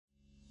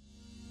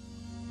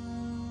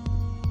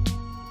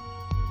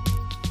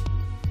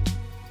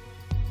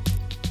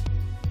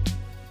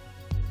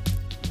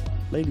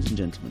Ladies and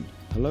gentlemen,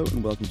 hello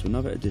and welcome to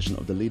another edition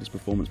of the Leaders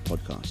Performance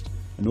Podcast,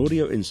 an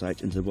audio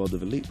insight into the world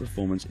of elite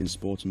performance in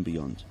sport and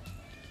beyond.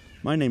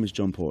 My name is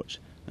John Porch,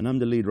 and I'm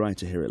the lead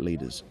writer here at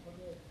Leaders.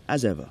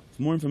 As ever,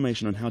 for more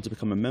information on how to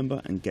become a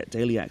member and get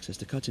daily access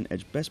to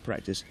cutting-edge best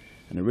practice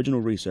and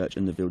original research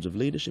in the fields of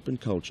leadership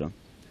and culture,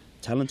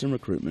 talent and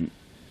recruitment,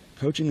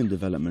 coaching and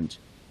development,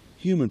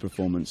 human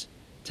performance,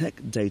 tech,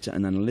 data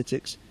and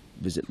analytics,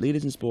 visit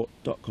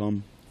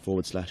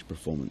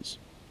leadersinsport.com/performance.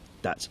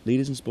 That's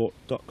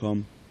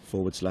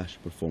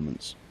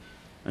leadersinsport.com/performance.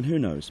 And who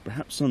knows,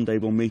 perhaps someday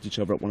we'll meet each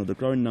other at one of the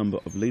growing number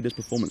of Leaders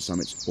Performance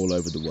Summits all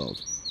over the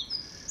world.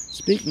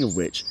 Speaking of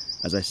which,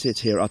 as I sit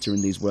here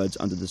uttering these words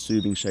under the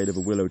soothing shade of a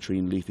willow tree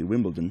in leafy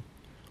Wimbledon,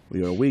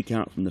 we are a week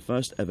out from the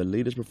first ever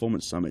Leaders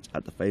Performance Summit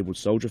at the fabled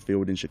Soldier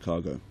Field in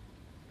Chicago.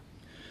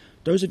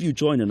 Those of you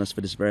joining us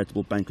for this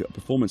veritable banquet of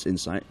performance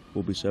insight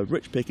will be served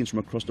rich pickings from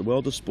across the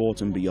world of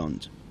sport and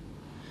beyond.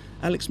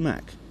 Alex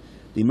Mack,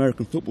 the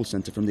American Football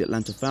Center from the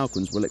Atlanta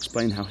Falcons, will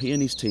explain how he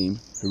and his team,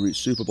 who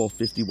reached Super Bowl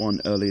 51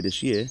 earlier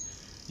this year,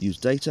 use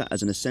data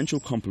as an essential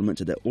complement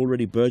to their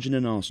already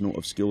burgeoning arsenal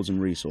of skills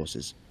and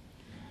resources.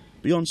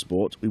 Beyond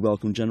sport, we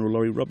welcome General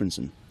Lori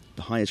Robinson,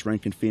 the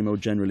highest-ranking female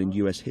general in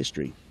U.S.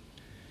 history.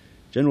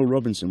 General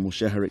Robinson will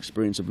share her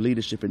experience of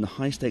leadership in the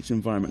high-stakes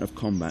environment of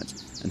combat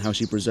and how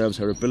she preserves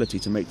her ability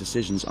to make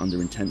decisions under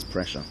intense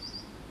pressure.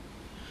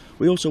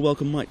 We also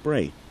welcome Mike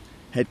Bray,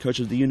 head coach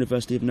of the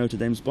University of Notre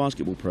Dame's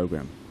basketball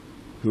program,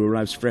 who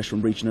arrives fresh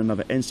from reaching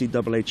another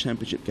NCAA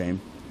championship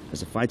game as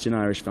the Fighting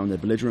Irish found their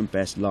belligerent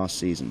best last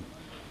season.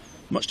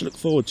 Much to look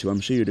forward to, I'm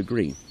sure you'd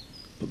agree.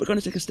 But we're going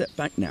to take a step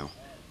back now,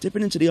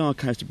 dipping into the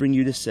archives to bring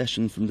you this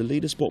session from the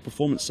Leader Sport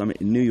Performance Summit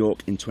in New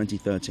York in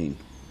 2013.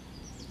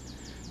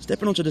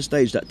 Stepping onto the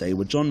stage that day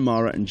were John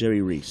Mara and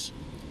Jerry Reese,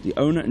 the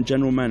owner and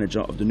general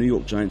manager of the New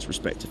York Giants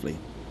respectively.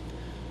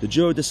 The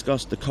duo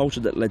discussed the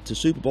culture that led to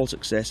Super Bowl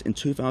success in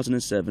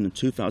 2007 and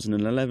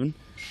 2011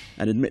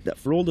 and admit that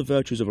for all the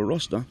virtues of a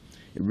roster,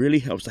 it really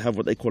helps to have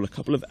what they call a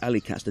couple of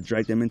alley cats to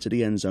drag them into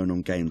the end zone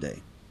on game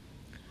day.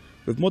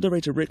 With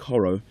moderator Rick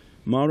Horrow,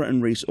 Mara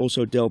and Reese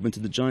also delve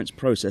into the Giants'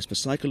 process for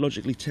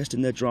psychologically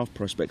testing their draft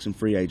prospects and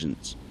free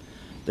agents.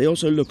 They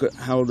also look at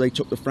how they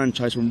took the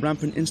franchise from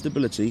rampant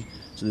instability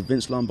to the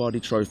Vince Lombardi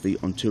Trophy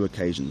on 2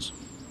 occasions.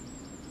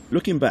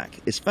 Looking back,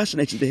 it's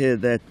fascinating to hear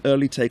their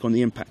early take on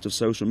the impact of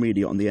social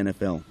media on the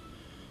NFL,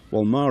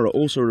 while Mara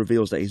also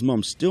reveals that his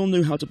mom still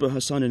knew how to put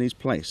her son in his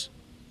place.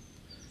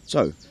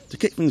 So, to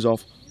kick things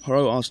off,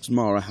 Horrow asks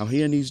Mara how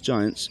he and his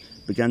Giants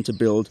began to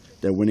build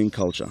their winning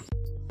culture.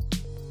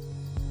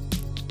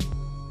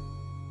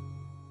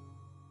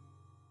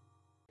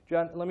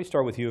 John, let me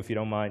start with you if you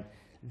don't mind.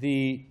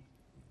 The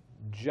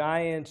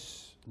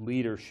Giants'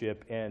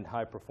 leadership and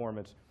high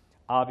performance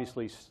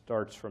obviously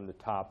starts from the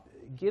top.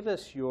 Give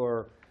us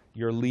your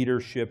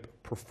leadership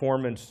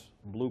performance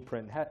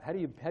blueprint. How do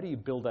you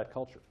build that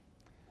culture?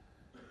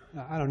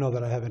 I don't know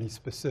that I have any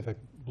specific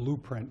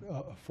blueprint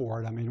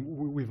for it. I mean,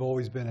 we've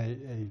always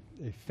been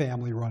a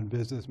family-run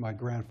business. My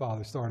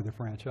grandfather started the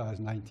franchise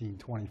in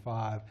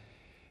 1925,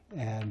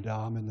 and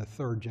I'm in the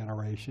third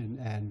generation.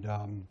 And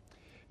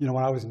you know,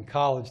 when I was in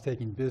college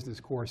taking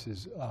business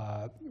courses,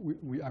 I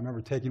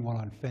remember taking one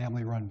on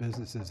family-run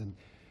businesses, and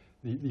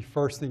the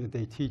first thing that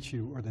they teach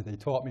you, or that they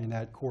taught me in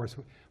that course,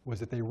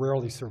 was that they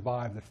rarely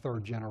survive the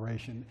third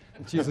generation.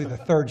 It's usually the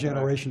third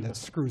generation that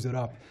screws it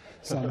up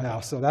somehow.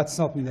 So that's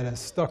something that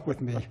has stuck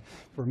with me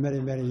for many,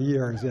 many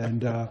years.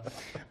 And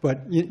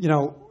but you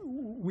know,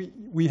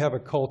 we have a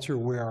culture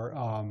where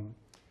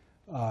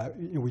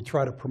we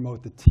try to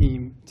promote the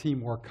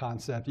teamwork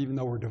concept, even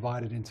though we're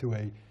divided into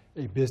a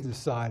business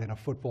side and a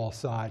football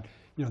side.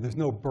 You know, there's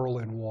no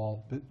Berlin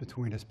Wall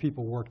between us.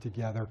 People work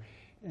together.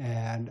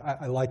 And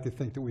I like to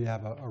think that we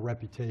have a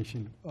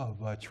reputation of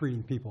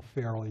treating people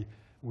fairly,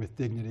 with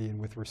dignity and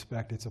with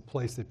respect. It's a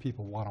place that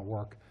people want to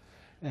work.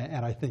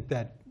 And I think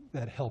that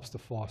helps to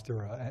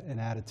foster an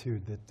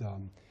attitude that,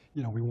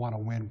 you know, we want to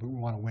win, but we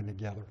want to win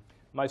together.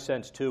 My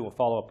sense, too, we'll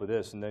follow up with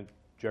this, and then,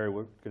 Jerry,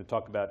 we're going to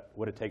talk about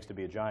what it takes to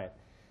be a Giant.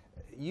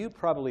 You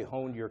probably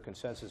honed your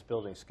consensus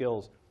building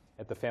skills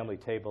at the family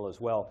table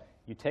as well.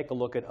 You take a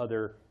look at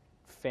other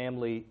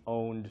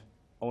family-owned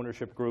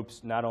ownership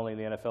groups, not only in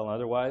the NFL and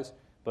otherwise,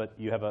 but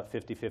you have a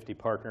 50-50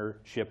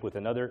 partnership with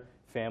another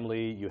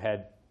family. You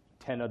had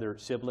 10 other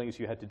siblings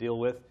you had to deal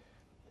with.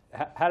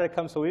 How did it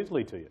come so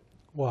easily to you?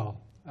 Well,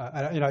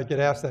 you know, I get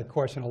asked that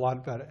question a lot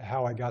about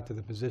how I got to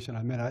the position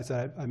I'm in. I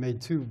said I made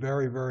 2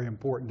 very, very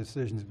important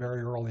decisions very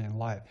early in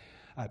life.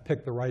 I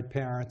picked the right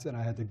parents, and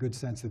I had the good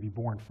sense to be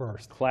born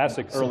first.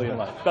 Classic early in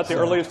life. About the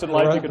earliest in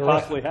life you could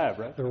possibly have,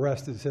 right? The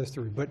rest is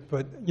history.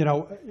 But you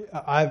know,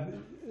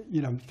 I'm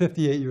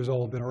 58 years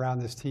old, been around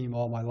this team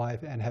all my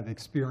life, and have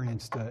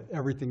experienced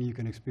everything you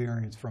can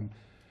experience, from,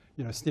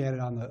 you know,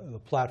 standing on the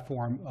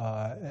platform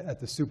at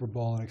the Super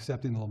Bowl and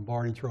accepting the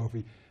Lombardi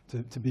Trophy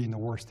to being the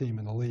worst team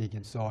in the league.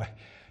 And so,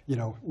 you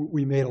know,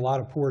 we made a lot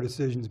of poor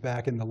decisions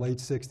back in the late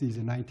 60s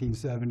and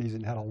 1970s,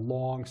 and had a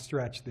long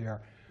stretch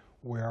there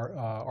where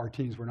our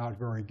teams were not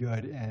very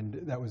good, and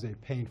that was a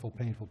painful,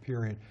 painful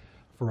period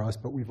for us,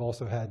 but we've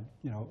also had,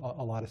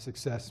 a lot of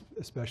success,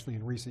 especially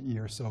in recent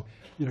years. So,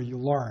 you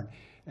learn.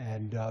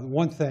 And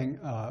one thing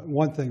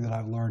that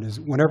I've learned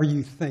is whenever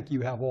you think you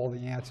have all the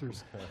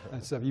answers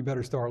and stuff, you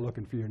better start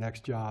looking for your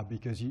next job,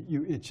 because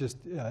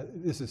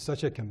this is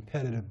such a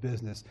competitive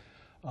business.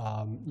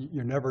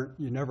 You're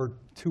never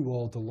too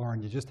old to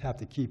learn. You just have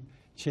to keep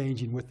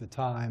changing with the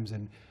times,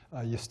 and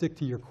you stick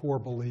to your core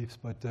beliefs,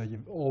 but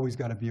you've always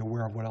got to be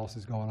aware of what else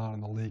is going on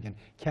in the league, and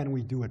can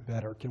we do it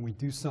better? Can we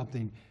do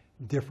something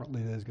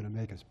differently that is going to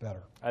make us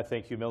better? I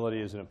think humility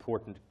is an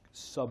important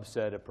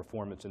subset of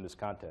performance in this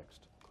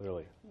context,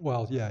 clearly.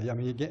 Well, yeah. I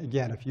mean,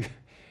 again, if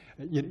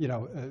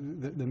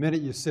the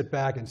minute you sit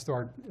back and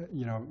start,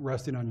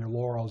 resting on your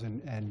laurels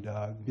and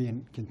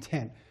being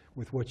content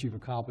with what you've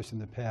accomplished in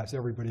the past,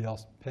 everybody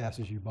else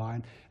passes you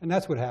by, and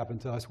that's what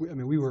happened to us.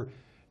 We were.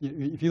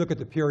 If you look at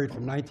the period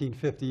from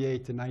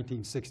 1958 to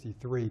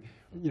 1963,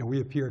 we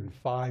appeared in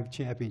 5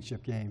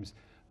 championship games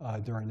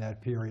during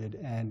that period,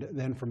 and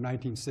then from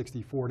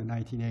 1964 to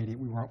 1980,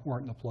 we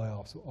weren't in the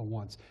playoffs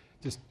once.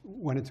 Just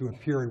went into a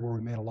period where we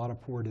made a lot of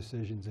poor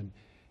decisions,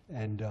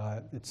 and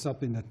it's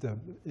something that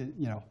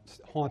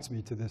haunts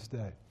me to this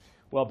day.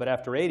 Well, but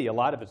after 80, a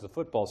lot of it's the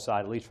football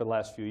side, at least for the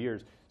last few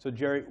years. So,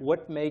 Jerry,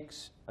 what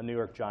makes a New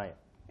York Giant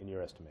in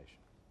your estimation?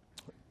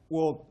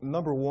 Well,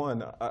 number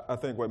one, I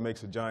think what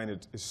makes a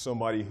Giant is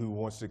somebody who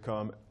wants to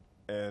come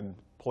and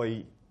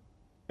play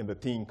in the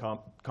team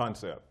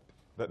concept.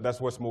 That's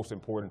what's most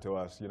important to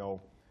us.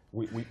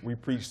 We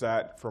preach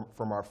that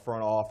from our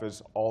front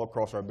office all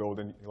across our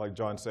building. Like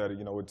John said,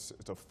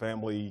 it's a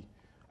family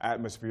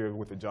atmosphere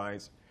with the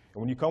Giants.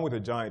 And when you come with the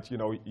Giants,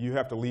 you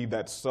have to leave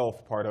that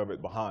self part of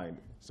it behind.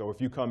 So if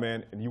you come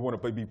in and you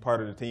want to be part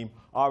of the team,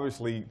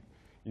 obviously,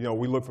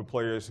 we look for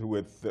players who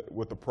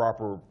with the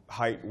proper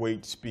height,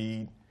 weight,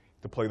 speed,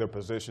 to play their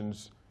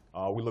positions.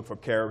 We look for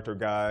character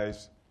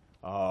guys.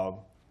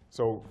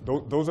 So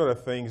those are the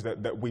things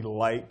that we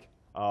like.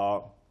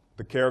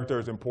 The character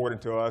is important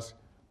to us.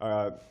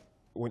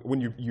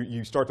 When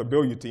you start to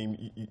build your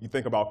team, you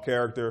think about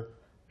character,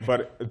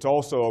 but it's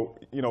also,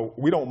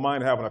 we don't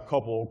mind having a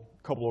couple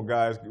of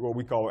guys, what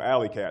we call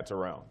alley cats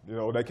around.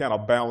 They kind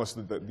of balance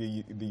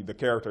the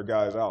character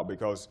guys out,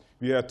 because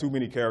if you have too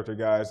many character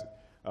guys,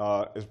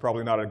 it's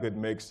probably not a good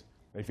mix.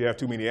 If you have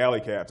too many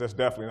alley cats, that's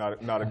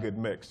definitely not a good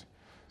mix.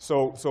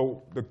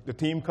 So the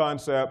team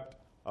concept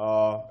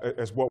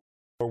is what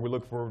we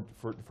look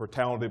for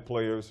talented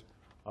players.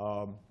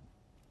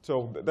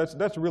 So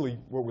that's really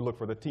what we look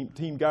for, the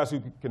team guys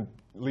who can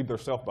leave their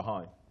self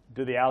behind.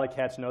 Do the Alley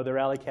Cats know they're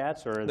Alley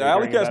Cats, or are the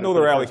Alley Cats know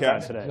they're Alley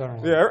Cats?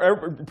 Yeah,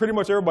 pretty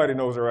much everybody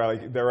knows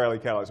they're Alley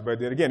Cats.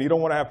 But again, you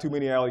don't want to have too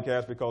many Alley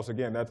Cats, because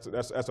again,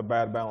 that's a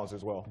bad balance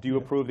as well. Do you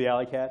approve the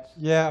Alley Cats?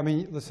 Yeah, I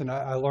mean, listen,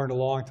 I learned a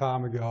long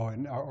time ago,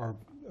 and our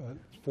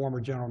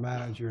former general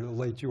manager, the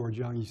late George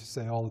Young, used to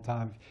say all the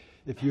time,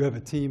 if you have a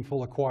team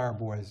full of choir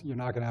boys, you're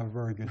not going to have a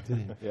very good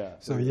team. Yeah.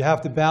 So you have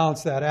to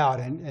balance that out,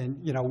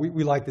 and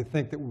we like to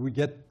think that we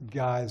get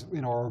guys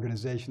in our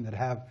organization that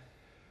have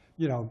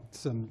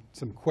some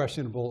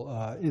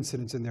questionable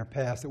incidents in their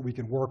past, that we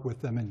can work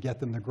with them and get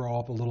them to grow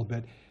up a little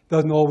bit.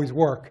 Doesn't always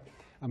work.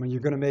 I mean,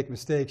 you're going to make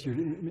mistakes. You're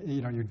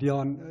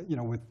dealing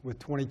with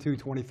 22,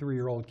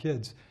 23-year-old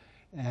kids,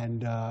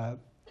 and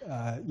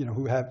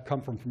who have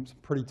come from some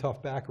pretty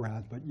tough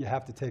backgrounds. But you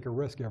have to take a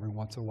risk every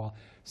once in a while.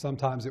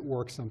 Sometimes it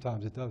works,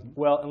 sometimes it doesn't.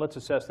 Well, and let's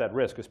assess that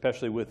risk,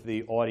 especially with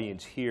the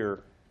audience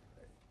here,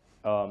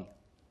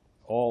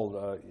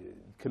 all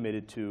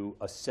committed to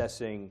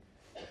assessing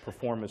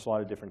performance in a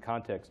lot of different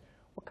contexts.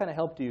 What kind of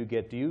help do you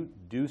get? Do you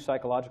do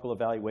psychological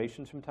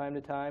evaluations from time to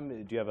time?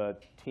 Do you have a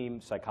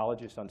team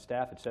psychologist on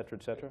staff, et cetera,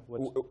 et cetera?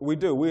 We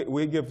do.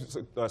 We give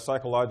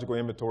psychological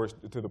inventories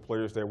to the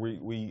players that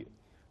we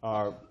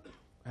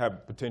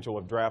have potential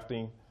of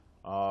drafting.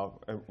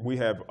 And we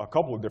have a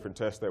couple of different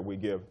tests that we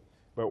give.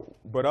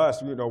 But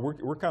us,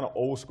 we're kind of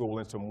old school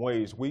in some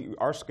ways.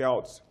 Our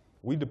scouts,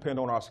 we depend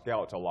on our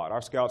scouts a lot.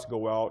 Our scouts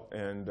go out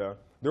and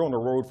they're on the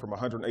road from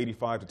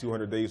 185 to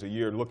 200 days a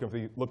year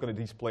looking at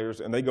these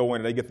players, and they go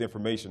in and they get the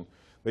information.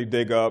 They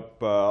dig up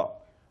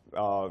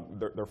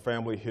their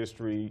family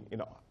history,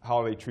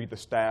 how they treat the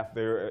staff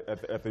there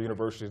at the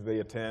universities they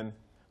attend.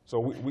 So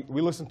we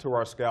listen to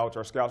our scouts.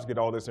 Our scouts get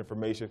all this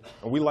information,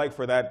 and we like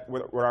for that,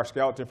 with our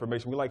scouts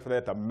information, we like for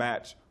that to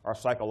match our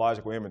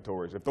psychological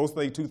inventories. If those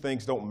two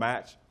things don't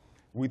match,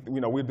 we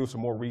do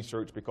some more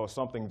research, because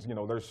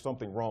there's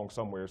something wrong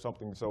somewhere,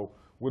 so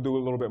we'll do a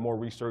little bit more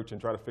research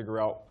and try to figure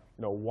out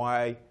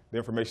why the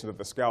information that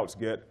the scouts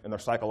get and their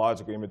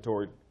psychological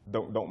inventory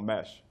don't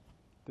mesh.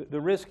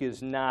 The risk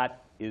is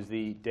not, is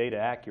the data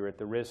accurate?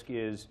 The risk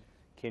is,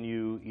 can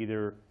you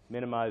either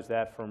minimize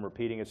that from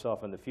repeating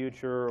itself in the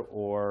future,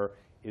 or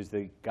is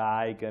the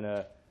guy going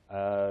to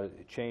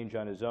change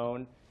on his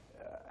own?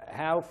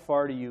 How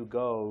far do you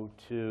go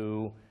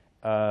to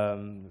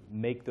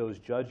make those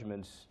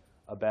judgments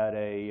about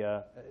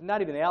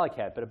not even the alley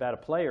cat, but about a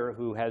player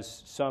who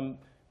has some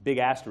big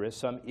asterisk,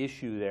 some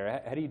issue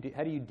there? How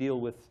do you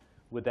deal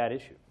with that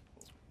issue?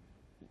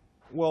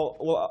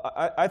 Well,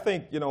 I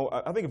think, you know,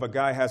 I think if a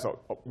guy has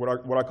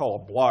what I call a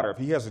blotter, if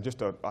he has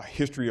just a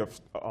history of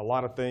a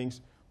lot of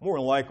things, more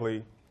than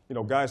likely, you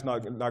know, guys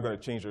not going to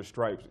change their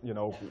stripes, you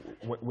know,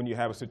 when you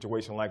have a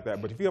situation like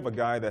that. But if you have a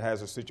guy that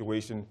has a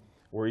situation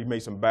where he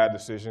made some bad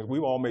decisions,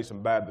 we've all made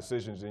some bad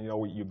decisions, and, you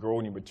know, you grow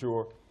and you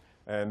mature,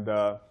 and,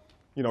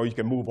 you know, you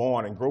can move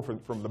on and grow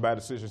from the bad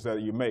decisions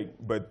that you make.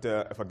 But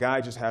if a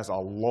guy just has a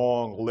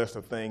long list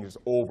of things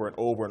over and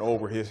over and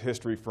over, his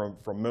history from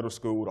middle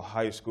school to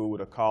high school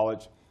to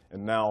college,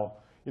 and now,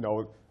 you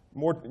know,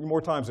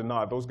 more times than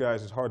not, those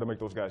guys, it's hard to make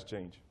those guys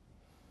change.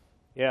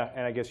 Yeah,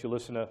 and I guess you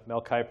listen to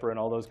Mel Kiper and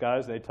all those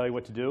guys, and they tell you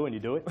what to do, and you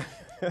do it?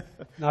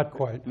 Not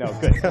quite. No,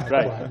 good. Not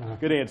Right. quite, no.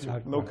 Good answer.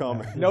 Not No quite,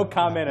 comment. yeah. No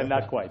comment and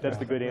not Yeah. quite. That's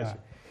the good Yeah. answer.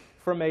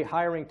 From a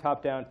hiring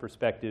top-down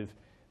perspective,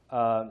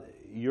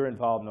 you're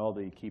involved in all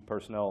the key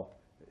personnel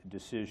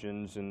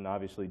decisions, and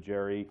obviously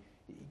Jerry.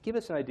 Give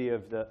us an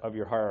idea of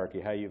your hierarchy,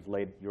 how you've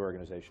laid your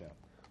organization out.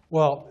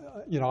 Well,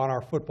 you know, on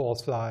our football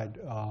side,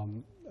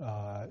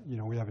 you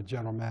know, we have a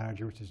general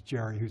manager, which is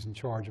Jerry, who's in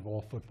charge of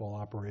all football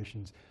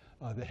operations.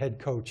 The head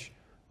coach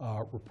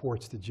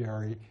reports to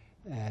Jerry,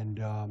 and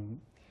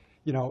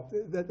you know,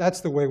 that's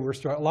the way we're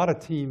structured. A lot of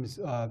teams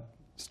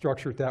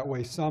structure it that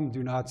way. Some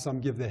do not. Some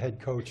give the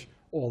head coach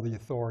all the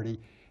authority,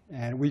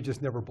 and we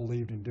just never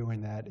believed in doing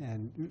that.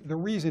 And the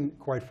reason,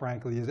 quite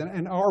frankly, is,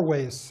 and our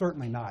way is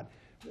certainly not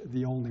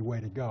the only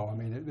way to go. I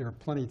mean, there are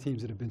plenty of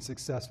teams that have been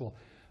successful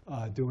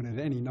doing it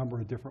any number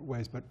of different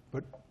ways. But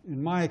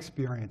in my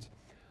experience,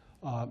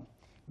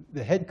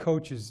 the head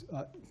coaches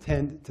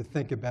tend to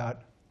think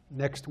about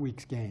next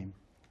week's game.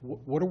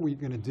 What are we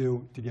going to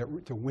do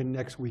to win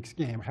next week's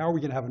game? How are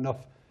we going to have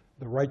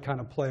the right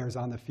kind of players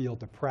on the field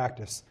to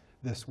practice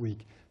this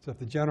week? So if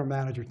the general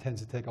manager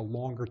tends to take a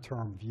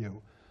longer-term view,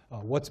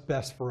 what's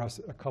best for us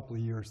a couple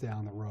of years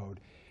down the road?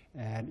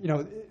 And you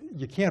know,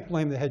 you can't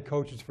blame the head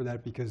coaches for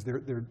that, because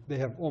they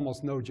have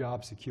almost no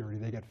job security.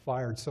 They get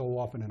fired so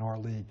often in our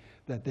league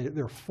that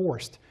they're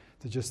forced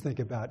to just think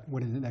about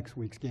winning the next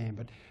week's game.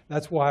 But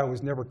that's why I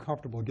was never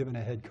comfortable giving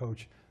a head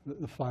coach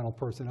the final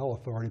personnel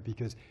authority,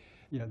 because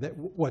you know,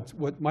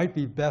 what might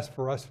be best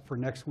for us for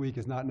next week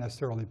is not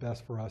necessarily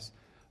best for us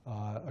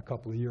a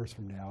couple of years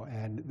from now.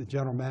 And the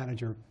general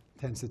manager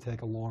tends to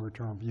take a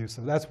longer-term view.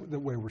 So that's the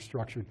way we're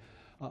structured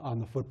on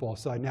the football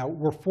side. Now,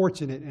 we're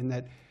fortunate in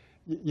that,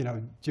 you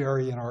know,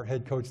 Jerry and our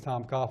head coach,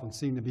 Tom Coughlin,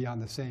 seem to be on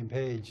the same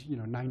page, you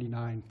know,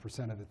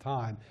 99% of the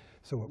time.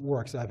 So it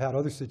works. I've had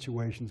other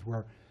situations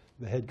where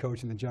the head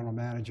coach and the general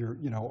manager,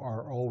 you know,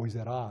 are always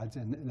at odds,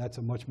 and that's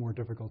a much more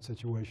difficult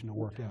situation to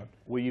work out.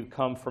 Well, you've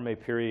come from a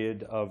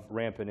period of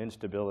rampant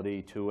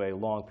instability to a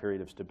long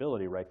period of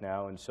stability right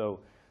now, and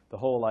so the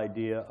whole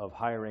idea of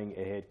hiring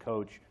a head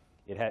coach,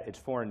 it's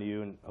foreign to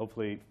you, and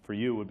hopefully for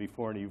you would be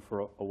foreign to you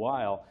for a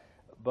while.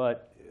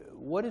 But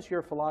what is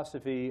your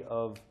philosophy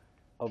of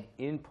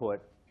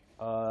input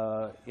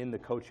in the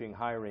coaching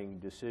hiring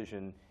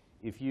decision?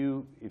 If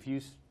you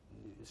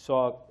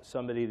saw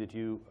somebody that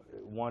you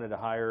wanted to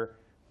hire,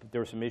 but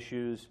there were some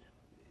issues,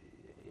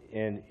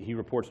 and he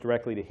reports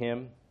directly to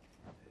him,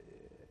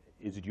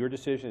 is it your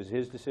decision? Is it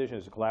his decision?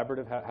 Is it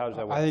collaborative? How does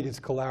that work? I think it's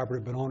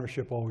collaborative, but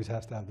ownership always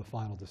has to have the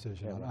final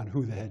decision on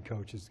who the head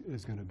coach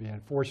is going to be.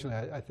 And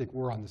fortunately, I think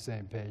we're on the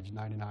same page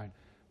 99%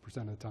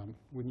 of the time.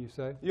 Wouldn't you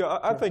say? Yeah,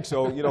 I think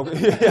so. You know,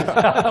 Really?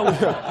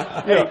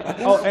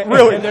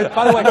 And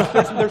by the way,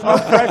 there's no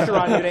pressure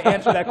on you to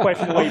answer that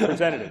question the way you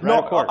presented it, right? No,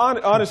 Of course.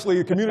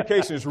 honestly,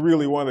 communication is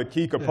really one of the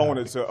key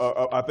components.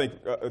 I think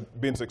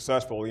being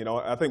successful. You know,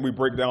 I think we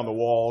break down the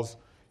walls.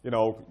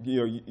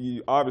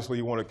 You obviously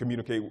you want to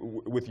communicate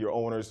with your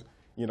owners.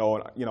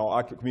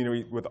 I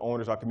communicate with the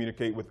owners. I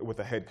communicate with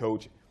the head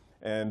coach,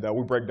 and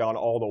we break down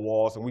all the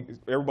walls. And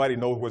everybody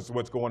knows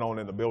what's going on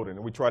in the building.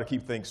 And we try to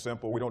keep things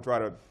simple. We don't try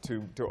to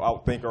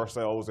outthink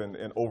ourselves and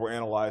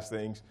overanalyze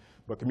things.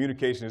 But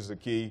communication is the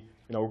key.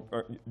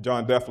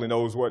 John definitely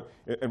knows what.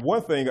 And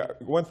one thing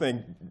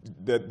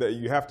that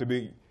you have to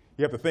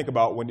think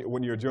about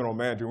when you're a general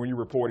manager, when you're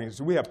reporting.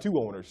 So we have two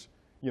owners.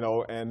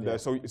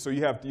 So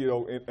you have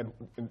and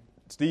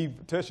Steve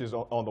Tisch is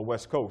on the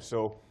West Coast,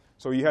 so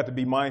you have to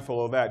be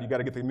mindful of that. You got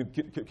to get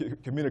to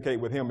communicate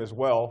with him as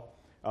well.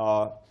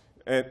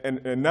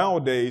 And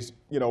nowadays,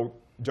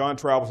 John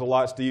travels a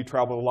lot, Steve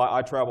travels a lot,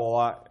 I travel a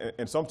lot,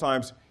 and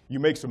sometimes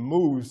you make some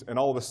moves, and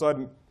all of a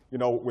sudden,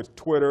 with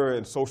Twitter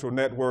and social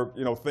network,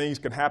 things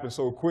can happen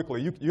so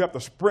quickly. You have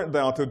to sprint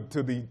down to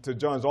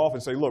John's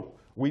office and say, look,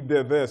 we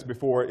did this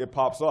before it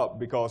pops up,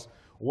 because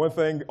one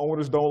thing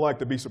owners don't like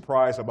to be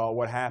surprised about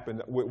what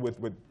happened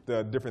with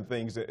different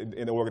things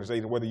in the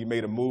organization, whether you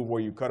made a move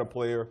where you cut a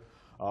player,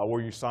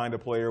 where you signed a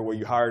player, where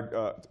you hired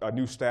a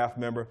new staff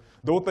member.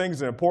 Those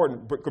things are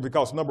important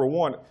because, number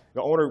one,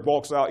 the owner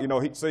walks out,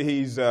 say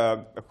he's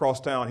across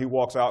town, he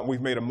walks out and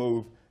we've made a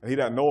move and he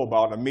doesn't know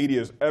about it. The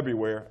media is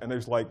everywhere. And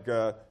there's like,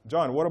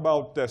 John, what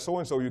about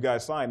so-and-so you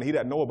guys signed? And he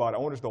doesn't know about it.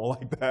 Owners don't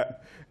like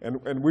that.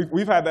 And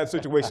we've had that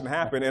situation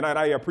happen, and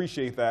I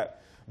appreciate that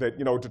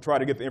to try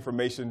to get the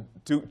information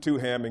to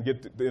him and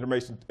get the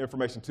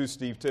information to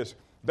Steve Tisch.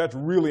 That's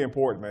really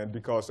important, man,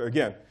 because,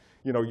 again,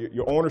 you know,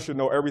 your owner should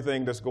know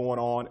everything that's going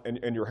on,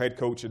 and your head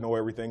coach should know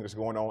everything that's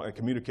going on, and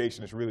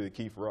communication is really the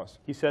key for us.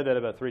 He said that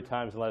about 3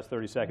 times in the last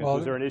 30 seconds. Well,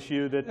 was there an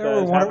issue that There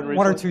were has happened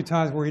one or recently? two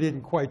times where he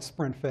didn't quite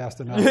sprint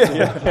fast enough. To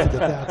get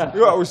that.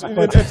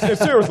 And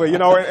seriously, you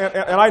know,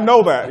 and I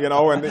know that, you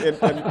know,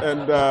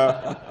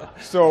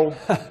 so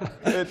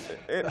it's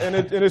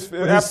But his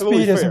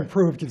absolutely speed has fair.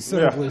 improved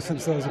considerably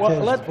since those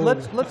Well,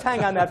 occasions. let's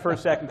hang on that for a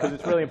second because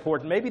it's really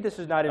important. Maybe this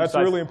is not inside.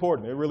 That's really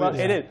important. It really Well,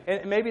 is. it is.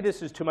 And maybe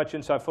this is too much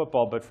inside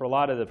football, but for a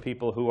lot of the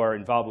people who are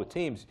involved with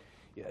teams,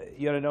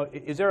 you got to know: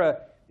 is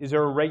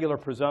there a regular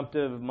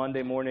presumptive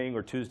Monday morning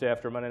or Tuesday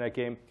after a Monday night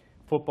game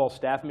football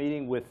staff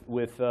meeting with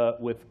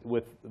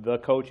the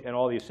coach and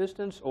all the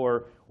assistants,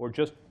 or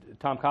just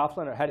Tom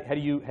Coughlin? Or how do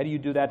you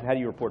do that? And how do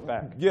you report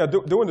back? Yeah,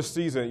 during the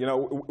season, you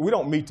know, we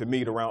don't meet to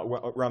meet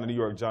around the New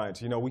York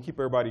Giants. You know, we keep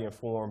everybody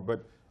informed,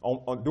 but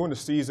during the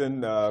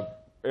season,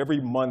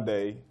 every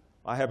Monday,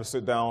 I have to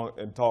sit down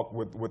and talk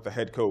with the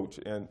head coach.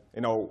 And,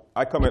 you know,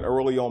 I come in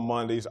early on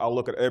Mondays. I'll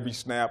look at every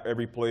snap,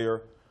 every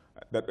player,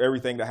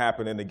 everything that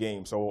happened in the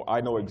game. So I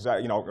know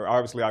exactly, you know,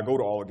 obviously I go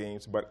to all the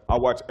games, but I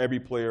watch every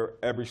player,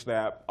 every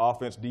snap,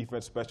 offense,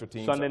 defense, special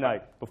teams. Sunday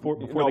night, before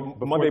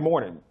Monday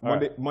morning.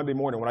 Right. Monday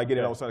morning when I get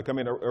in on Sunday. I come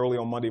in early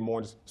on Monday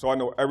mornings, so I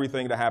know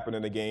everything that happened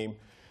in the game.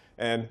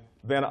 And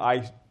then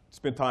I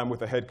spend time with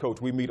the head coach.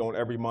 We meet on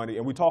every Monday,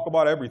 and we talk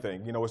about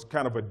everything. You know, it's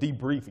kind of a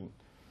debriefing.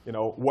 You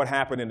know, what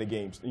happened in the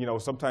games. You know,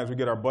 sometimes we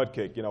get our butt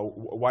kicked. You know,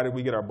 why did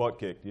we get our butt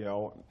kicked? You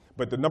know,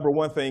 but the number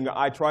one thing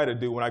I try to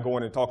do when I go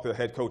in and talk to the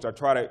head coach, I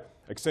try to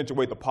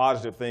accentuate the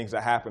positive things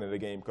that happen in the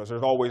game, because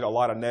there's always a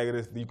lot of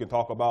negatives that you can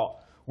talk about.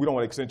 We don't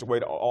want to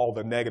accentuate all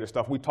the negative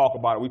stuff. We talk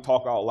about it. We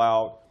talk out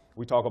loud.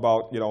 We talk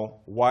about, you know,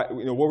 why.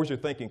 You know, what was your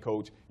thinking,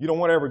 coach? You don't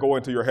want to ever go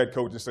into your head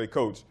coach and say,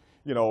 coach,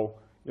 that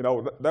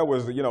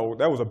was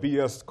a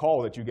BS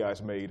call that you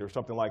guys made or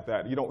something like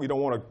that. You don't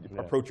want to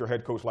approach your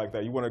head coach like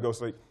that. You want to go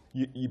say,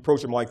 you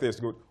approach him like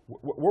this. Go,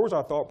 what was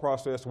our thought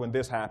process when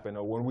this happened,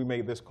 or when we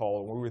made this call,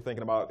 or when we were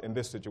thinking about in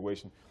this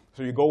situation?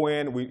 So you go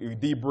in, we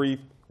debrief,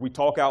 we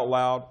talk out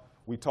loud,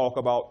 we talk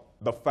about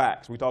the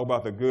facts, we talk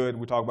about the good,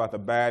 we talk about the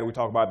bad, we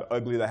talk about the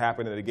ugly that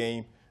happened in the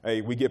game.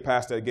 Hey, we get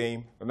past that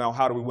game, and now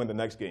how do we win the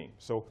next game?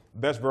 So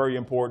that's very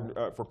important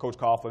for Coach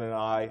Coughlin and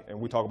I, and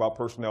we talk about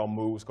personnel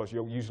moves, because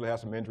you usually have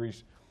some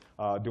injuries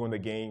during the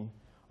game.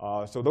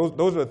 So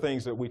those are the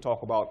things that we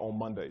talk about on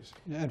Mondays.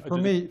 Yeah, and for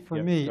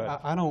me,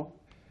 I don't,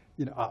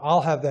 you know, I'll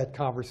have that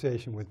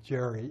conversation with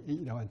Jerry,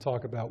 you know, and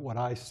talk about what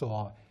I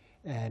saw,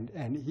 and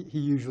he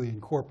usually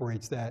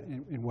incorporates that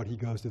in what he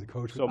goes to the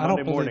coach. So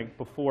Monday morning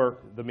before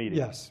the meeting.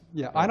 Yes,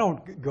 yeah. I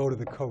don't go to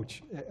the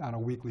coach on a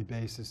weekly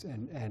basis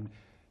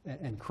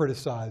and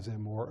criticize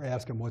him or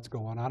ask him what's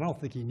going on. I don't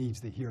think he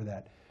needs to hear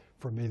that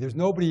from me. There's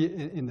nobody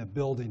in the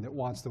building that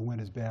wants to win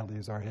as badly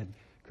as our head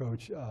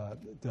coach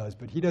does,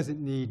 but he doesn't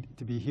need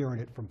to be hearing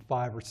it from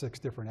 5 or 6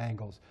 different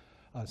angles.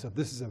 So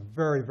this is a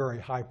very, very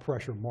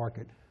high-pressure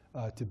market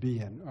to be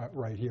in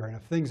right here. And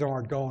if things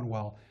aren't going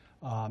well,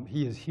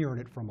 he is hearing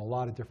it from a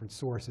lot of different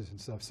sources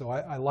and stuff. So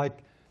I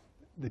like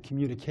the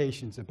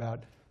communications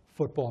about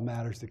football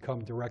matters that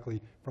come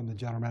directly from the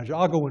general manager.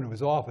 I'll go into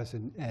his office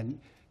and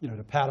you know,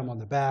 to pat him on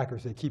the back or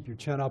say, keep your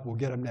chin up, we'll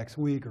get him next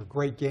week, or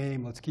great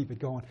game, let's keep it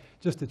going,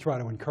 just to try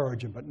to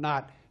encourage him, but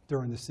not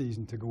during the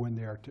season to go in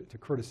there to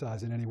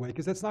criticize in any way,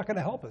 because that's not going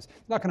to help us.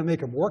 It's not going to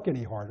make him work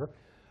any harder.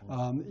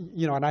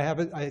 You know, and I have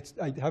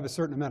a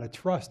certain amount of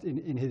trust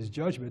in his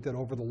judgment that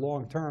over the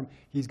long term,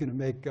 he's going to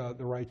make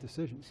the right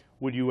decisions.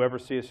 Would you ever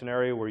see a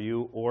scenario where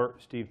you or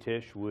Steve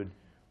Tisch would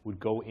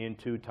go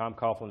into Tom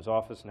Coughlin's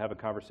office and have a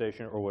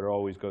conversation, or would it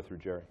always go through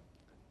Jerry?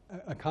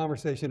 A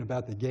conversation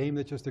about the game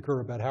that just occurred,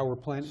 about how we're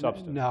playing?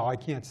 Substance. No, I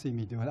can't see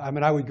me doing it. I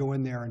mean, I would go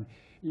in there and,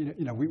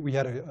 you know, we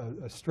had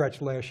a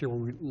stretch last year where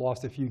we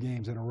lost a few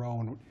games in a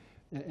row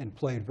and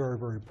played very,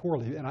 very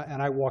poorly. And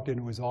I walked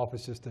into his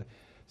office just to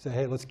say,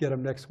 hey, let's get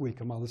him next week.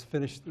 Come on, let's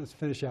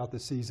finish out the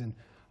season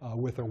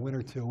with a win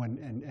or two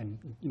and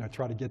you know,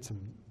 try to get some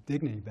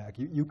dignity back.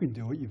 You can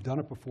do it. You've done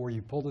it before.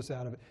 You pulled us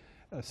out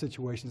of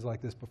situations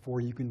like this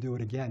before. You can do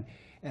it again.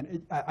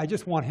 And I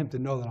just want him to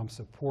know that I'm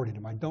supporting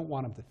him. I don't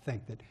want him to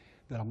think that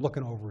I'm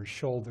looking over his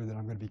shoulder, that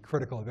I'm going to be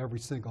critical of every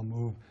single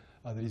move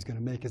that he's going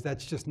to make, because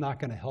that's just not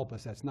going to help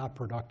us. That's not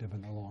productive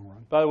in the long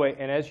run. By the way,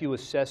 and as you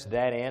assess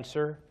that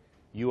answer,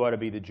 you ought to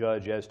be the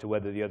judge as to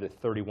whether the other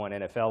 31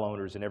 NFL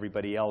owners and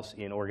everybody else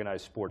in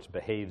organized sports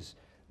behaves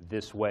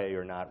this way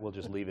or not. We'll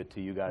just leave it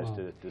to you guys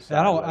to decide.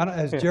 I don't,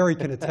 as Jerry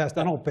can attest,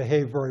 I don't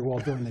behave very well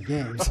during the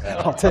games.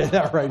 I'll tell you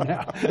that right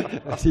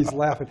now. He's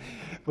laughing.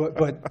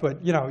 But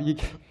you know,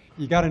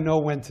 you got to know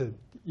when to,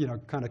 you know,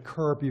 kind of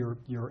curb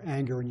your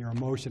anger and your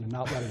emotion and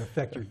not let it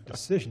affect your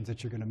decisions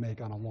that you're going to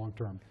make on a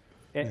long-term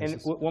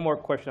basis. And one more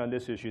question on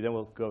this issue, then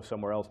we'll go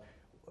somewhere else.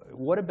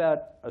 What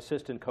about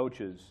assistant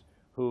coaches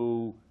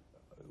who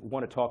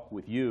want to talk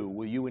with you?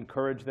 Will you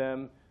encourage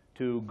them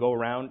to go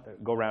around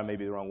may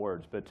be the wrong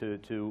words, but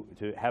to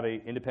have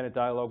an independent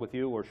dialogue with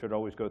you, or should it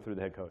always go through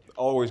the head coach?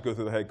 Always go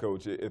through the head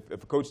coach. If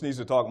a coach needs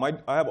to talk,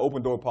 I have an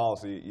open door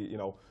policy. You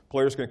know,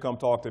 players can come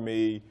talk to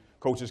me.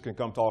 coaches can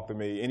come talk to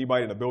me.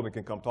 Anybody in the building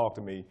can come talk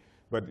to me.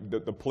 But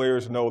the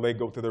players know they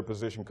go to their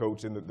position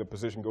coach, and the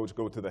position coach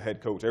go to the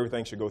head coach.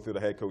 Everything should go through the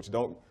head coach.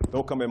 Don't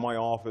come in my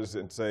office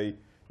and say,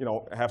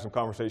 have some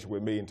conversation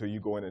with me until you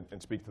go in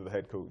and speak to the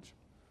head coach.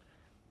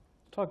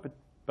 Talk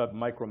about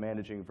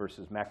micromanaging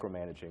versus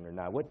macromanaging or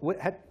not.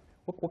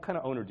 What kind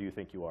of owner do you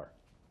think you are?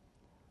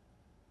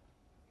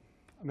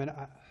 I mean,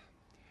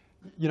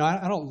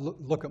 I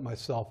don't look at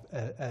myself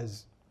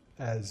as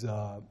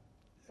the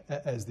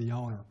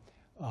owner.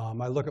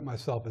 I look at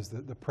myself as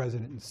the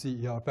president and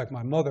CEO. In fact,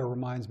 my mother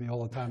reminds me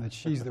all the time that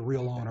she's the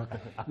real owner,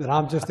 that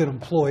I'm just an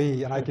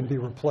employee and I can be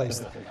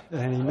replaced at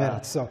any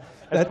minute. So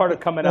that's part of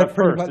coming out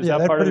first. Much,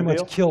 that pretty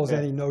much kills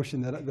any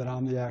notion that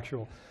I'm the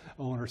actual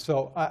owner.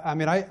 So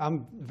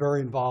I'm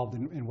very involved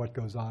in what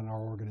goes on in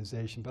our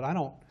organization, but I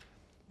don't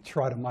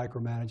try to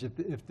micromanage.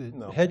 If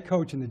the head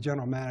coach and the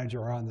general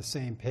manager are on the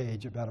same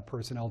page about a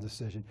personnel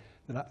decision,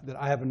 that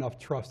I have enough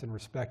trust and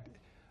respect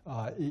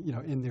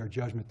in their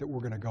judgment that we're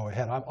going to go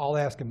ahead. I'll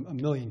ask them a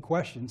million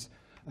questions,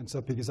 and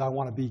so because I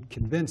want to be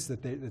convinced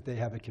that they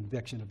have a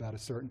conviction about a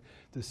certain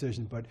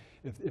decision. But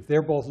if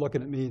they're both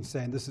looking at me and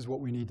saying this is what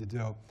we need to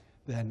do,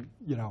 then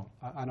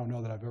I don't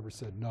know that I've ever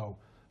said no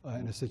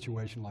in a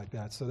situation like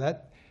that. So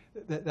that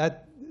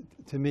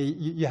to me,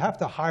 you have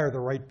to hire the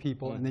right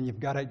people, and then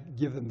you've got to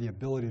give them the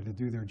ability to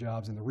do their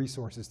jobs and the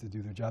resources to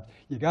do their jobs.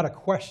 You got to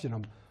question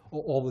them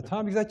all the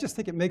time, because I just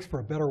think it makes for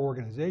a better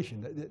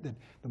organization, that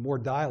the more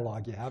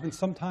dialogue you have. And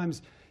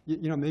sometimes,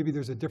 maybe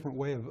there's a different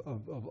way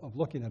of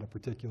looking at a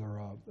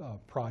particular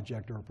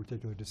project or a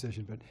particular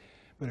decision.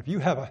 But if you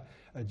have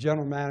a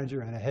general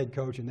manager and a head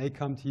coach, and they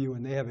come to you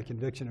and they have a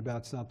conviction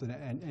about something,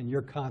 and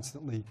you're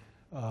constantly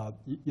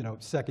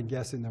second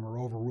guessing them or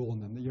overruling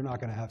them, you're not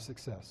going to have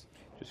success.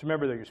 Just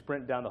remember that you're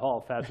sprinting down the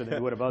hall faster than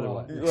you would have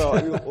otherwise.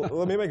 Well,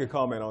 let me make a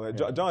comment on that.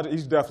 Yeah. John,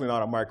 he's definitely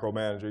not a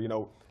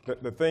micromanager.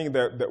 The thing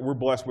that we're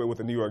blessed with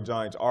the New York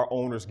Giants, our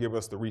owners give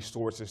us the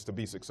resources to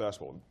be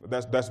successful.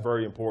 That's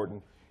very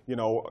important. A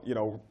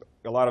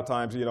lot of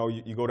times,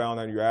 you go down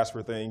there and you ask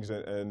for things,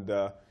 and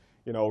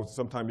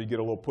sometimes you get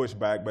a little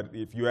pushback. But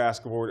if you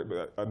ask for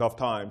it enough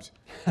times,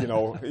 he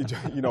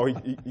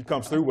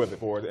comes through with it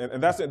for it,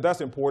 and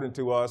that's important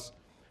to us.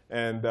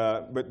 And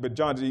but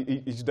John,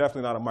 he's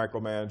definitely not a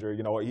micromanager.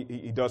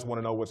 He does want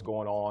to know what's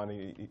going on,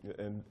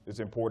 and it's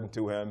important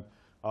to him.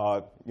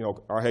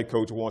 Our head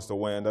coach wants to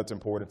win. That's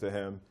important to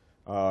him.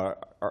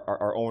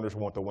 Our owners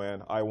want to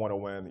win. I want to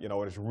win.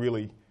 It's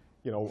really,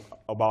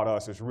 about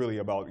us. It's really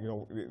about,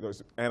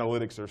 those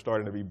analytics are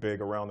starting to be big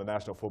around the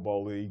National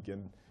Football League,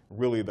 and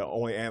really the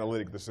only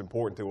analytic that's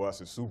important to us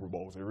is Super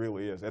Bowls. It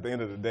really is. At the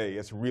end of the day,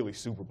 it's really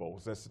Super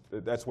Bowls.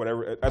 That's what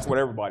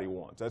everybody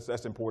wants.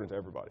 That's important to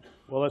everybody.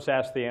 Well, let's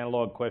ask the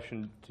analog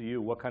question to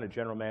you. What kind of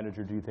general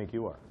manager do you think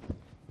you are?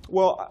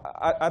 Well,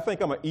 I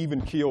think I'm an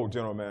even-keeled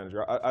general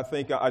manager. I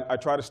think I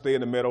try to stay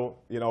in the middle,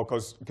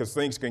 because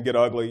things can get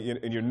ugly,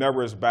 and you're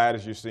never as bad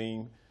as you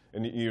seem,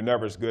 and you're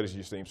never as good as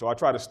you seem. So I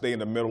try to stay in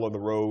the middle of the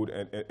road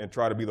and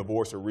try to be the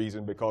voice of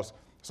reason, because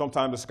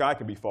sometimes the sky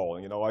can be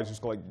falling. I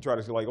just try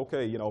to say,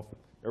 okay,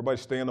 everybody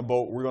stay in the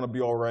boat. We're going to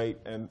be all right.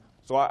 And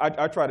so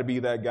I try to be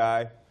that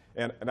guy.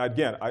 And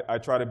again, I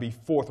try to be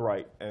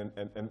forthright and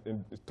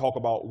talk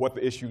about what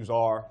the issues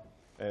are.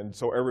 And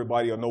so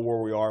everybody will know where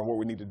we are and what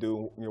we need to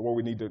do, what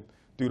we need to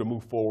do to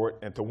move forward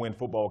and to win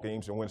football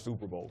games and win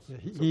Super Bowls. Yeah,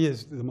 he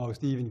is the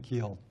most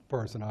even-keeled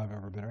person I've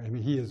ever been. I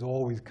mean, he is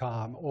always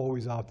calm,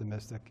 always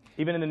optimistic.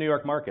 Even in the New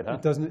York market, huh?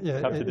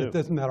 It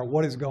doesn't matter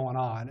what is going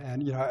on.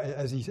 And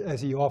as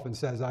he often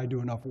says, I do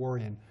enough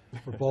worrying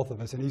for both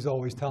of us. And he's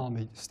always telling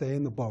me, stay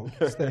in the boat,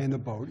 stay in the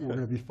boat. We're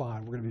going to be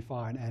fine. We're going to be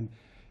fine. And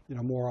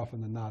more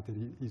often than not, that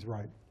he's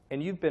right.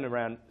 And you've been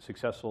around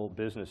successful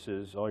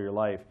businesses all your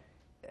life.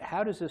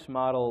 How does this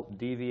model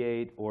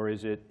deviate, or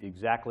is it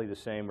exactly the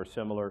same or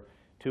similar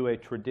to a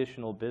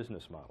traditional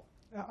business model?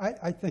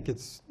 I think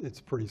it's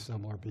pretty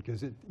similar,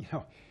 because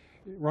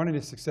running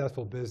a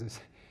successful business,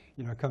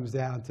 comes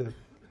down to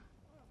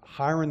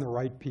hiring the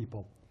right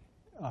people,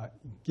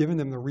 giving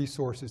them the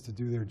resources to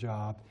do their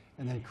job,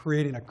 and then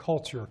creating a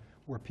culture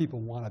where people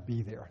want to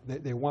be there.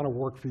 They want to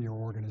work for your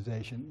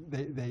organization.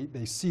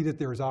 They see that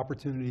there's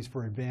opportunities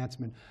for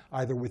advancement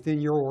either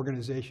within your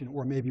organization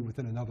or maybe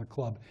within another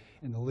club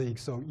in the league.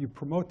 So you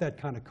promote that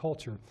kind of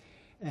culture,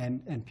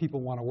 and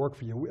people want to work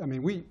for you. I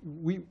mean, we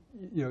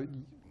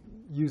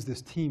use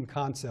this team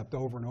concept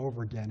over and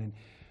over again, and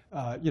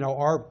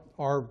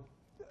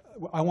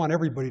I want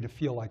everybody to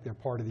feel like they're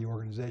part of the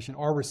organization.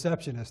 Our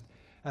receptionist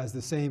has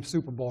the same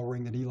Super Bowl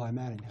ring that Eli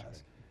Manning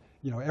has.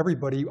 I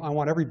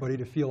want everybody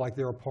to feel like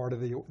they're a part of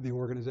the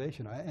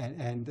organization,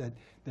 and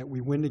that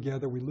we win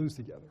together, we lose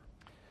together.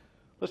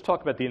 Let's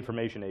talk about the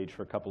information age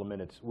for a couple of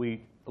minutes.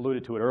 We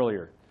alluded to it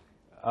earlier.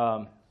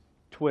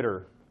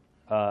 Twitter,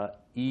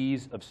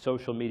 ease of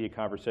social media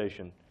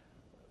conversation,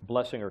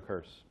 blessing or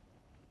curse?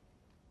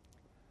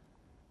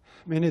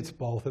 I mean, it's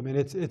both. I mean,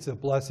 it's a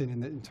blessing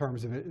in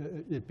terms of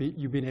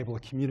you being able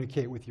to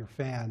communicate with your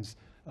fans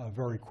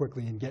very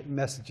quickly and get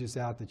messages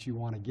out that you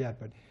want to get.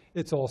 But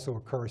it's also a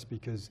curse,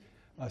 because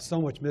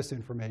so much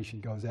misinformation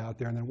goes out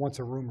there, and then once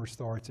a rumor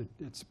starts, it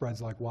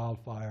spreads like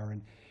wildfire.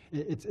 And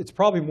it's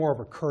probably more of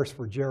a curse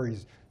for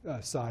Jerry's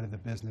side of the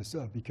business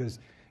because,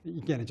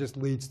 again, it just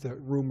leads to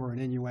rumor and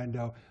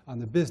innuendo. On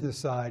the business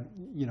side,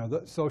 you know,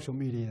 the social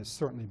media has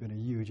certainly been a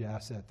huge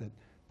asset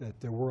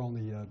that we're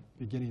only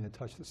beginning to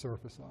touch the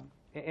surface on.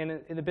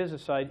 And in the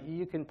business side,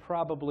 you can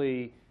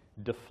probably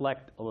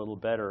deflect a little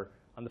better.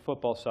 On the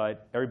football side,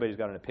 everybody's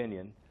got an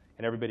opinion,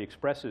 and everybody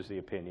expresses the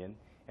opinion.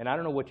 And I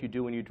don't know what you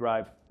do when you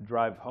drive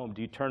home.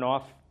 Do you turn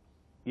off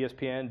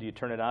ESPN? Do you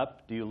turn it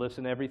up? Do you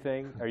listen to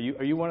everything? Are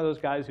you one of those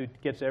guys who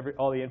gets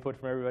all the input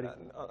from everybody?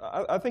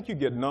 I think you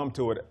get numb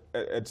to it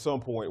at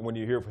some point when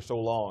you hear for so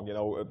long, you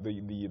know,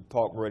 the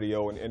talk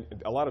radio, and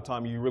a lot of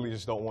time you really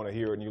just don't want to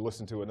hear it, and you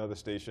listen to another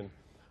station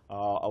a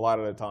lot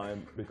of the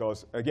time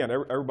because, again,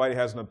 everybody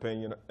has an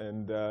opinion,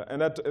 and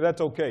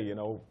that's okay, you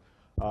know.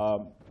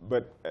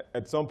 But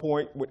at some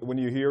point, when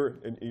you hear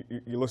and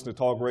you listen to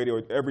talk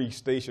radio, every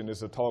station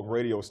is a talk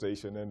radio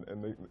station,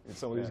 and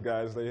some of these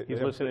guys they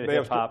have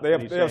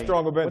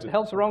strong opinions. What the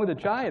hell's wrong with the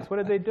Giants? What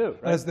did they do?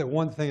 Right? That's the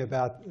one thing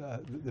about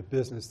the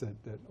business that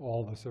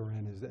all of us are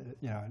in is that,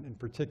 you know, and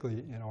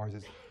particularly in ours,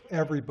 is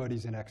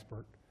everybody's an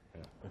expert.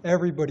 Yeah.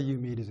 Everybody you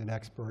meet is an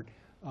expert,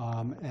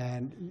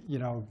 and you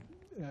know.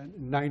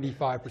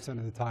 95%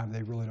 of the time,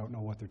 they really don't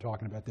know what they're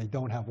talking about. They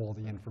don't have all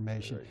the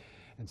information. Right.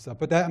 And stuff.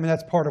 But that, I mean,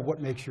 that's part of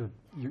what makes your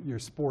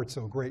sport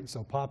so great and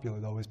so popular,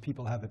 though, is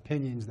people have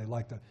opinions. They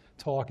like to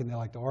talk and they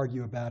like to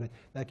argue about it.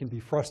 That can be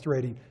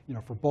frustrating, you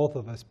know, for both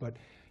of us. But,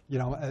 you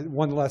know,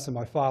 one lesson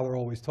my father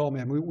always told me,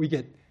 I mean, we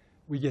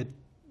get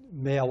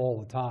mail all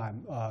the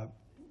time.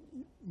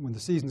 When the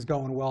season's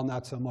going well,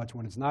 not so much.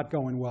 When it's not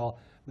going well,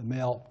 the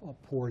mail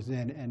pours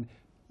in.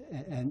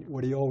 And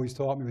what he always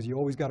taught me was you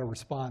always got to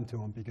respond to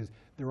them because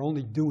they're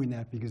only doing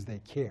that because they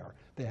care.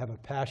 They have a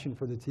passion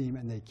for the team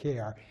and they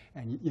care,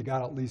 and you got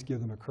to at least give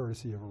them a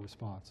courtesy of a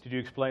response. Did you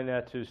explain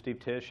that to Steve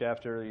Tisch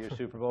after your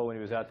Super Bowl when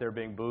he was out there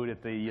being booed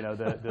at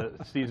the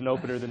season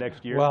opener the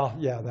next year? Well,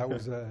 yeah, that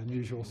was an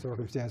unusual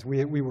circumstance.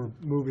 We were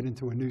moving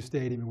into a new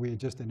stadium, and we had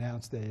just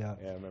announced a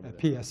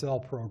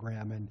PSL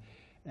program,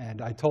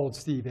 and I told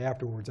Steve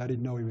afterwards, I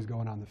didn't know he was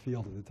going on the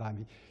field at the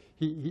time.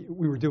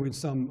 We were doing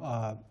some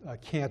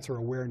cancer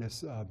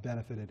awareness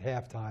benefit at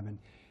halftime,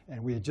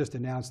 and we had just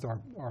announced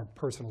our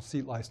personal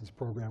seat license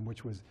program,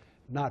 which was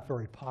not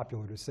very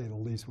popular, to say the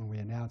least, when we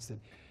announced it.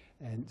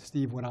 And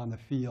Steve went on the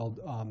field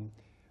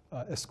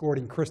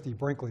escorting Christy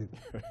Brinkley,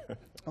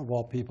 of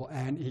all people,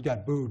 and he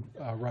got booed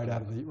right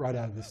out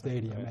of the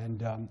stadium.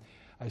 And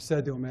I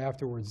said to him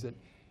afterwards that,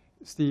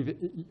 Steve,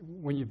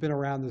 when you've been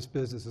around this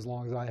business as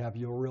long as I have,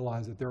 you'll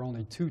realize that there are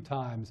only 2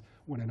 times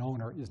when an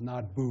owner is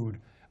not booed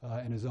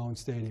in his own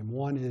stadium.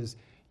 One is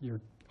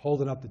you're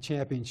holding up the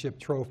championship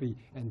trophy,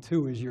 and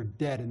 2 is you're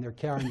dead and they're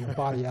carrying your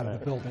body out of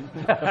the building.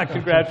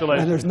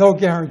 Congratulations. And there's no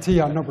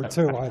guarantee on number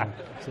 2 either.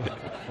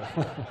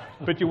 So.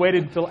 But you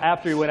waited until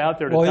after he went out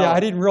there to Well, tell yeah, him. I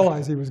didn't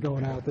realize he was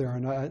going out there.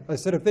 And I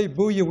said, if they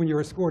boo you when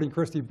you're escorting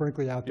Christy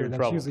Brinkley out there,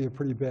 that's usually a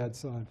pretty bad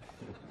sign.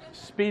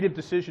 Speed of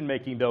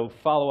decision-making, though,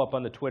 follow up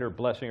on the Twitter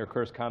blessing or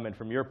curse comment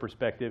from your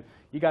perspective.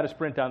 You got to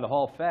sprint down the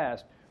hall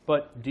fast,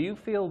 but do you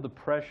feel the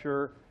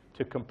pressure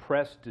to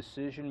compress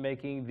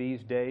decision-making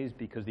these days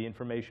because the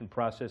information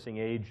processing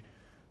age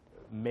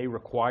may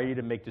require you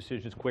to make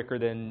decisions quicker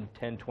than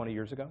 10, 20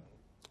 years ago?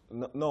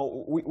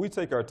 No, we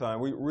take our time.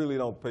 We really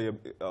don't pay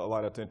a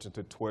lot of attention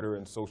to Twitter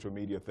and social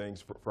media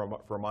things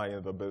from my end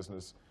of the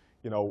business.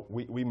 You know,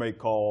 we make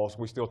calls.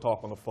 We still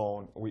talk on the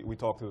phone. We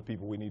talk to the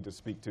people we need to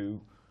speak to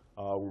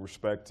with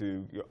respect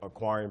to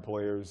acquiring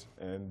players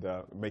and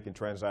making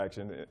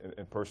transactions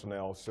and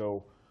personnel.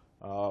 So,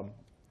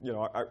 you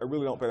know, I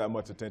really don't pay that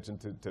much attention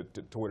to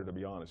Twitter, to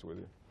be honest with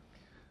you.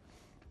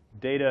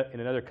 Data in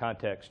another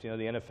context, you know,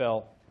 the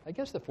NFL, I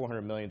guess the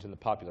 $400 million is in the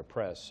popular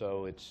press,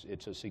 so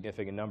it's a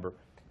significant number.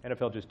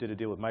 NFL just did a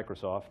deal with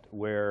Microsoft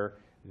where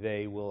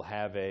they will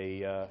have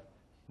a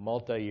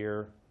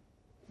multi-year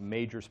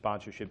major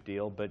sponsorship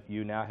deal, but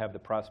you now have the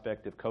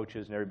prospect of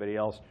coaches and everybody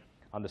else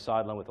on the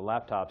sideline with the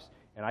laptops,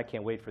 and I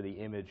can't wait for the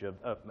image of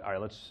all right,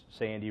 let's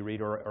say Andy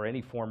Reid or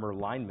any former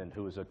lineman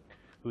who's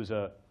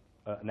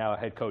now a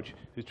head coach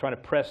who's trying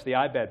to press the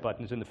iPad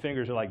buttons and the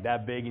fingers are like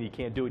that big and you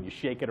can't do it. You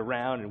shake it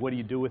around, and what do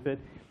you do with it?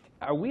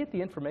 Are we at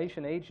the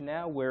information age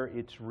now where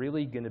it's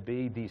really going to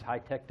be these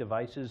high-tech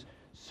devices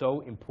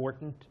so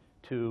important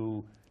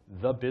to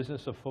the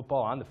business of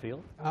football on the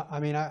field? I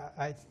mean,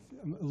 I'm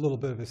a little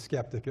bit of a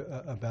skeptic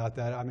about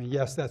that. I mean,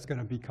 yes, that's going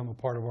to become a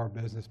part of our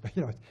business, but,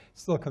 you know, it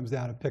still comes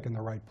down to picking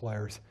the right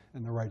players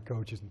and the right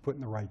coaches and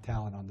putting the right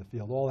talent on the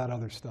field. All that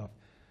other stuff,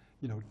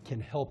 you know, can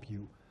help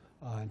you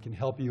and can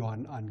help you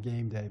on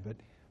game day,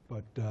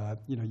 but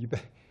you know,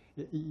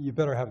 you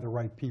better have the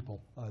right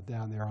people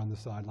down there on the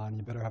sideline.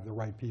 You better have the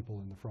right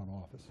people in the front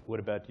office. What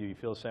about you? You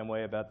feel the same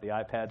way about the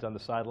iPads on the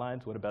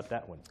sidelines? What about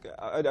that one?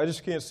 I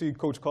just can't see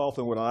Coach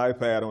Coughlin with an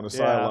iPad on the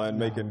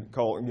sideline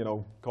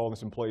calling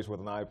some plays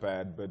with an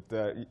iPad.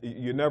 But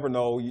you never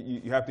know.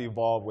 You have to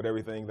evolve with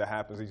everything that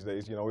happens these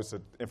days. You know, it's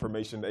an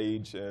information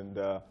age, and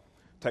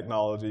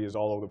technology is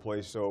all over the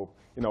place. So,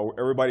 you know,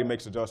 everybody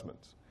makes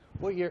adjustments.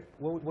 What year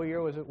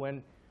was it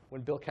when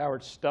Bill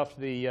Coward stuffed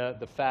the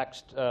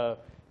faxed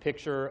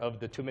picture of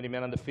the too many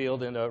men on the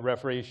field in a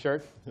referee's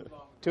shirt?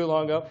 Too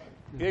long ago.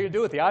 You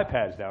do with the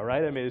iPads now,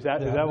 right? I mean, is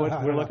that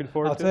what we're looking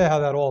forward to? I'll tell you how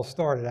that all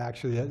started,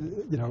 actually.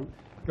 You know,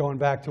 going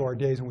back to our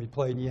days when we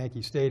played in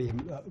Yankee Stadium,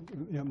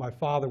 you know, my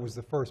father was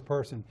the first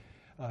person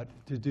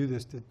to do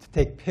this, to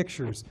take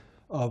pictures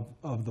of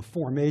the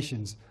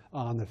formations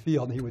on the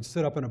field. And he would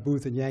sit up in a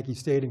booth in Yankee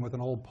Stadium with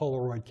an old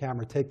Polaroid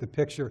camera, take the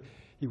picture.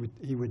 He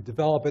would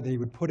develop it, and he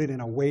would put it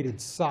in a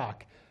weighted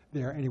sock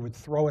there, and he would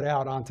throw it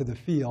out onto the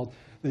field.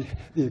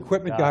 The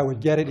equipment guy would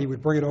get it, he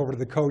would bring it over to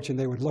the coach, and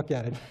they would look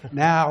at it.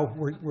 Now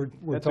we're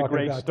that's talking a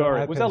great about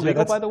story. Was that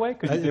legal, by the way?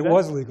 Could you do it that?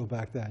 was legal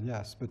back then,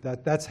 yes.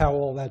 But that's how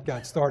all that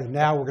got started.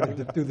 Now we're going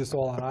to do this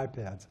all on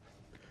iPads.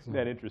 Isn't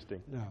that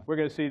interesting? Yeah. We're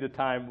going to see the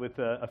time with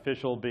the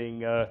official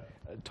being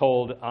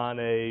told on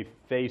a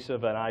face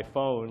of an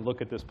iPhone,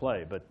 look at this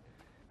play. But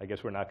I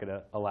guess we're not going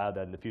to allow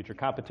that in the future.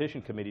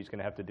 Competition committee is going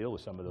to have to deal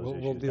with some of those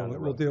issues.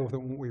 We'll deal with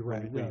it when we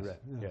read. Yes.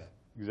 Yeah,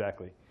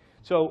 exactly.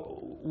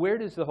 So where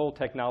does the whole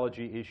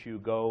technology issue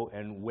go,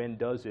 and when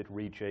does it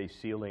reach a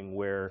ceiling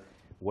where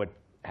what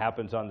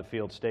happens on the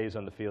field stays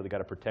on the field? You've got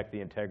to protect the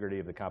integrity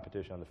of the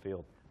competition on the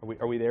field.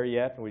 Are we there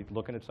yet? Are we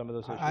looking at some of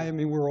those issues? I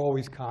mean, we're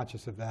always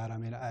conscious of that. I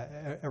mean,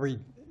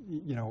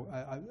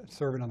 I'm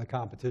serving on the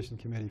competition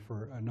committee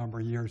for a number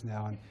of years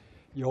now, and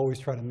you always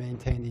try to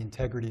maintain the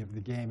integrity of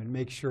the game and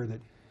make sure that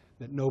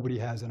nobody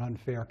has an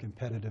unfair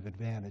competitive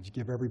advantage.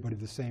 Give everybody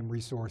the same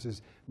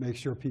resources, make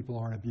sure people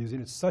aren't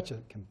abusing. It's such a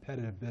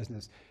competitive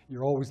business.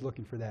 You're always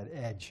looking for that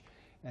edge.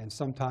 And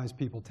sometimes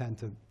people tend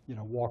to,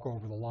 walk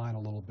over the line a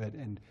little bit,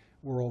 and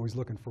we're always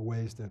looking for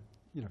ways to,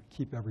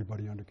 keep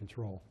everybody under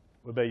control.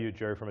 What about you,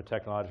 Jerry, from a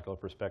technological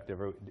perspective?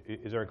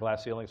 Is there a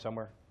glass ceiling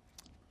somewhere?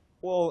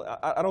 Well,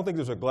 I don't think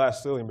there's a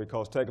glass ceiling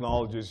because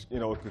technologies,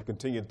 can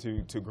continue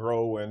to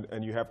grow,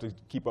 and you have to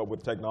keep up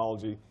with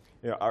technology.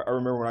 I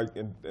remember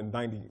when in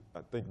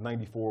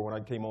 94, when I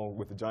came on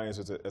with the Giants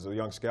as a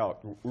young scout,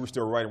 we were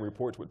still writing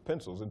reports with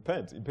pens and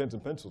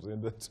pencils.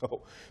 And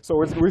so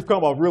we've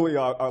come a really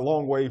a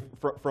long way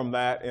from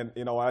that.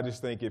 And I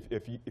just think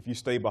if you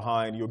stay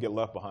behind, you'll get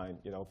left behind.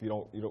 If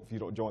you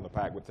don't join the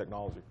pack with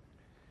technology.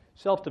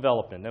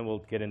 Self-development. Then we'll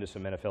get into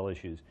some NFL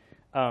issues.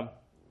 How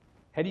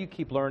do you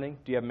keep learning?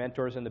 Do you have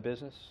mentors in the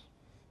business?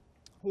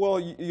 Well,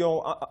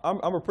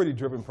 I'm a pretty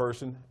driven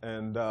person,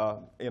 and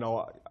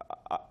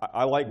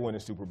I like winning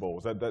Super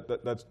Bowls.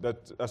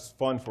 That's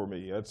fun for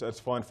me. That's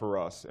fun for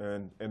us,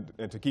 and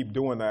to keep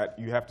doing that,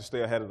 you have to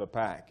stay ahead of the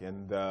pack.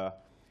 And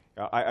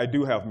I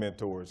do have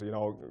mentors.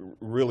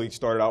 Really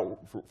started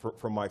out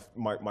from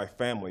my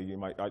family.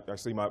 I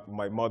see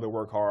my mother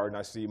work hard, and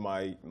I see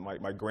my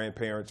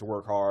grandparents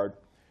work hard,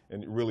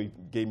 and it really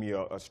gave me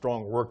a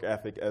strong work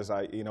ethic as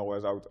I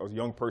was a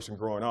young person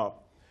growing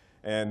up.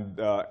 And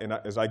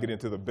as I get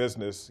into the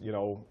business,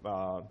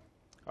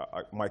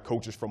 my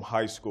coaches from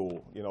high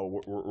school,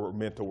 were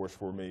mentors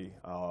for me.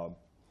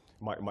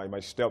 My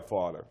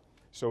stepfather.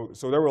 So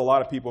there were a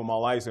lot of people in my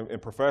life,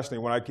 and professionally,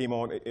 when I came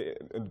on in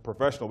the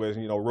professional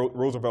business,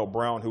 Roosevelt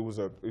Brown, who was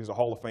a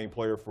Hall of Fame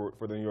player for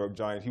the New York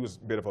Giants, he was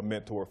a bit of a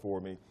mentor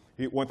for me.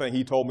 One thing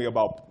he told me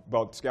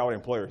about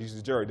scouting players, he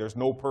says, Jerry, there's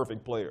no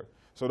perfect player,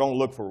 so don't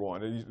look for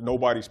one.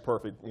 Nobody's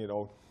perfect,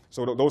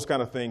 So those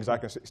kind of things, I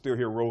can still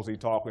hear Rosie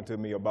talking to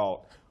me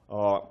about.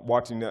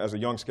 Watching as a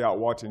young scout,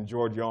 watching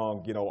George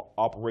Young,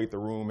 operate the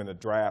room in the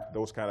draft,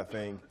 those kind of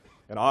things.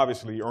 And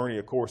obviously,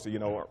 Ernie Accorsi,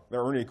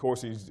 Ernie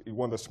Accorsi is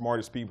one of the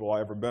smartest people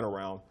I've ever been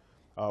around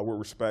with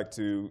respect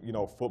to,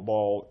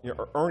 football.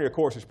 Ernie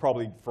Accorsi has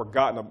probably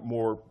forgotten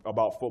more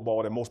about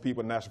football than most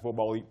people in National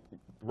Football League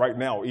right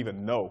now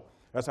even know.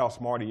 That's how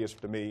smart he is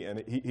to me, and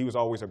he was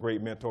always a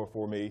great mentor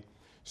for me.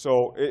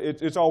 So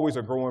it's always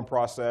a growing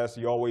process.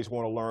 You always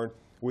want to learn.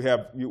 We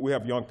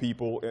have young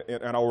people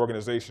in our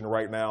organization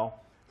right now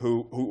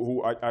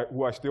who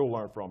I still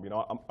learn from.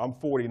 I'm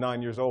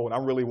 49 years old, and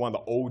I'm really one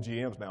of the old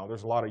GMs now.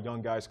 There's a lot of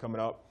young guys coming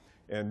up,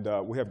 and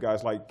we have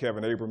guys like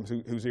Kevin Abrams,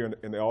 who's here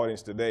in the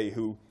audience today,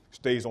 who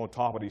stays on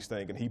top of these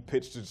things, and he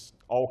pitches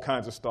all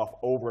kinds of stuff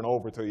over and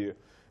over to you,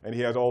 and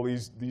he has all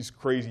these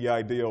crazy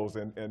ideals,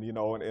 and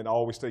I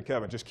always say,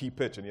 Kevin, just keep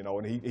pitching,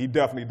 and he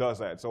definitely does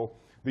that. So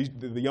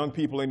the young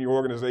people in your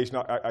organization,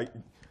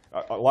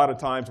 a lot of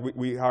times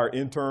we hire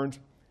interns.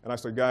 And I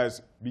said,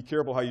 guys, be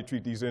careful how you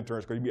treat these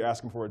interns because you'll be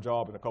asking for a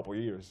job in a couple of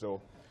years. So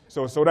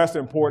that's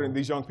important.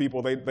 These young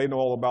people, they know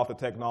all about the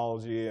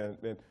technology.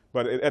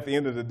 But at the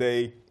end of the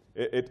day,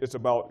 it's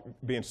about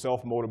being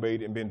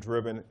self-motivated and being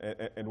driven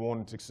and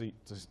wanting to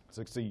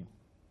succeed.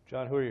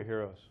 John, who are your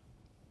heroes?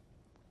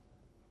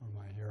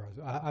 My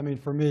heroes. I mean,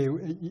 for me,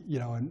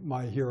 and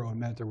my hero and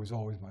mentor was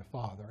always my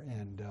father.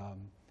 And,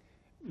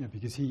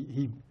 because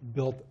he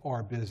built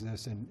our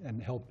business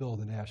and helped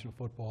build the National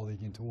Football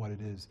League into what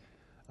it is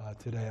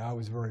today. I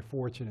was very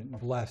fortunate and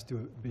blessed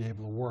to be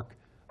able to work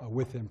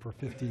with him for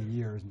 15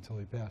 years until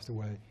he passed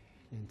away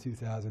in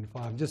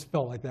 2005. Just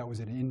felt like that was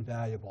an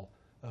invaluable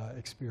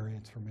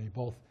experience for me,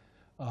 both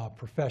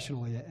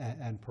professionally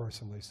and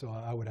personally. So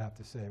I would have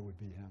to say it would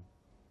be him.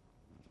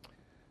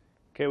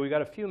 Okay, we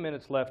got a few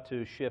minutes left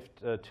to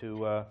shift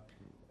to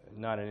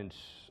not an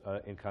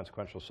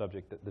inconsequential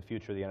subject, the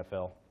future of the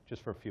NFL,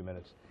 just for a few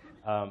minutes.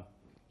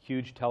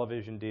 Huge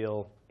television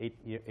deal,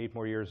 eight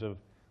more years of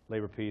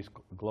labor peace,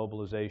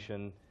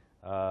 globalization.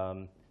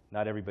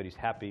 Not everybody's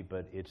happy,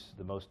 but it's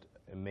the most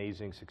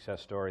amazing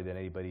success story that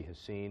anybody has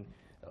seen,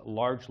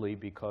 largely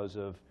because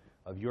of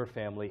your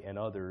family and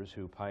others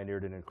who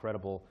pioneered an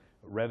incredible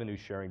revenue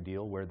sharing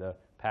deal where the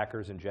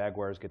Packers and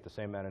Jaguars get the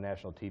same amount of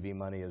national TV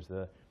money as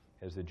the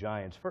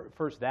Giants.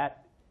 First,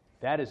 that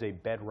is a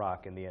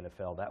bedrock in the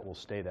NFL. That will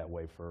stay that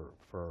way for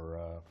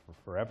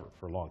forever,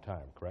 for a long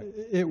time, correct?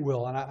 It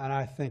will, and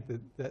I think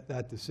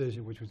that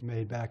decision, which was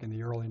made back in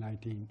the early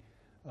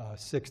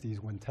 1960s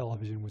when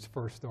television was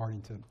first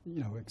starting to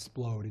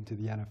explode into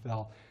the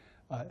NFL,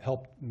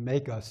 helped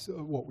make us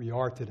what we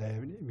are today.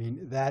 I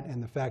mean, that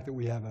and the fact that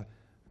we have a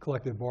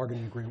collective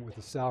bargaining agreement with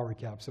the salary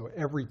cap, so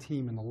every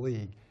team in the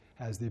league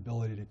has the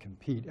ability to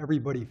compete.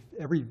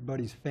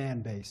 Everybody's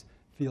fan base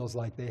feels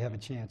like they have a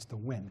chance to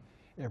win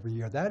every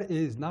year. That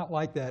is not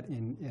like that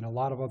in a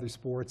lot of other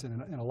sports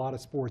and in a lot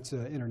of sports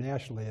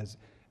internationally,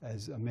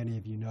 as many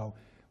of you know.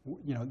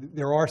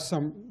 There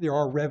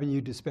are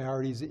revenue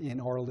disparities in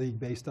our league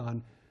based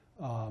on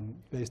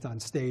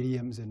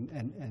stadiums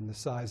and the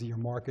size of your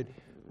market,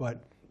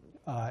 but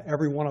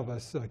every one of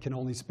us can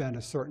only spend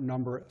a certain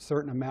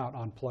amount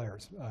on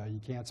players. You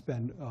can't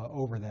spend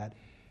over that.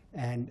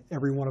 And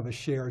every one of us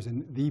shares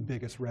in the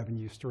biggest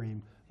revenue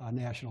stream on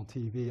national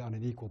TV on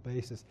an equal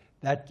basis.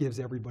 That gives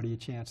everybody a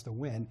chance to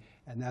win,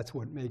 and that's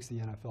what makes the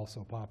NFL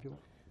so popular.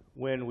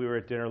 When we were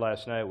at dinner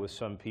last night with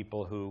some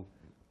people who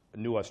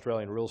knew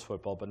Australian rules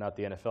football, but not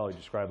the NFL, we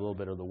described a little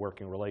bit of the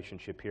working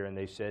relationship here, and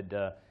they said,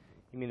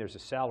 you mean there's a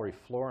salary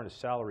floor and a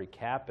salary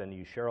cap, and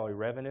you share all your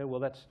revenue? Well,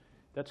 that's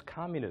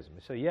communism.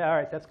 So yeah, all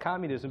right, that's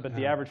communism, but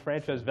the average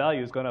franchise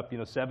value has gone up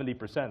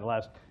 70% in the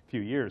last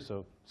few years,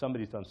 so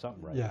somebody's done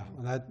something right. Yeah,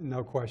 well,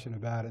 no question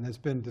about it. And it's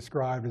been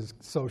described as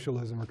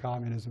socialism or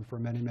communism for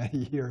many,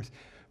 many years.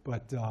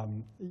 But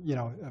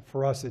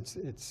for us,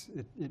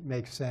 it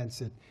makes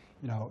sense.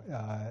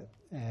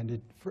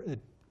 And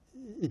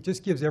it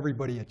just gives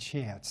everybody a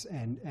chance,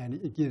 and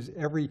it gives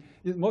the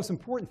most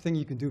important thing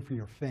you can do for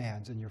your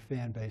fans and your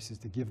fan base is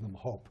to give them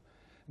hope.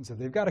 And so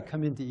they've got to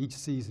come into each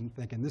season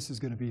thinking this is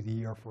going to be the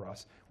year for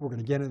us. We're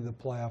going to get into the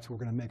playoffs. We're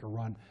going to make a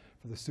run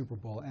for the Super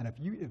Bowl. And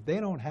if they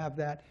don't have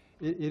that,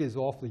 it is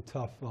awfully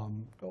tough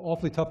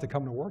to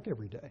come to work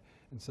every day.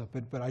 And so,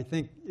 but I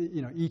think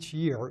each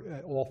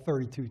year all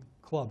 32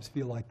 clubs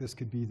feel like this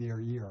could be their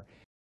year.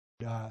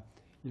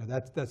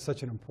 That's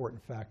such an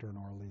important factor in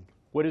our league.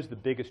 What is the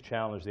biggest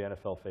challenge the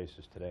NFL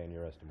faces today, in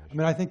your estimation? I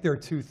mean, I think there are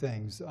two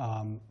things.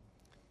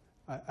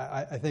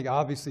 I think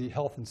obviously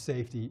health and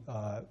safety,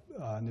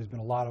 and there's been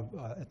a lot of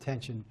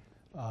attention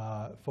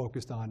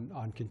focused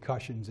on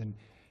concussions. And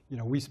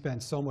we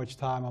spend so much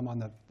time. I'm on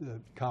the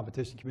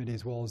competition committee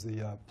as well as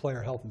the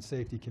player health and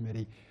safety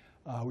committee.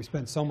 We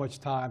spend so much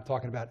time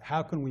talking about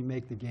how can we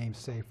make the game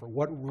safer?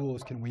 What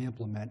rules can we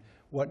implement?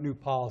 What new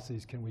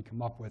policies can we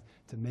come up with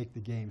to make the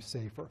game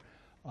safer?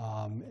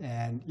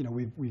 And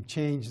we've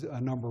changed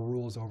a number of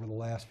rules over the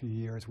last few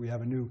years. We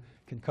have a new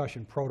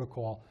concussion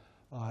protocol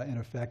in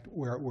effect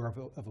where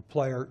if a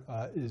player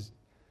is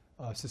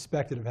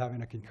suspected of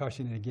having a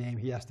concussion in a game,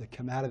 he has to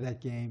come out of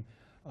that game.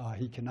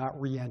 He cannot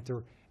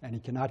re-enter, and he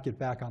cannot get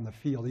back on the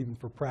field even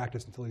for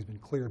practice until he's been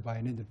cleared by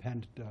an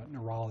independent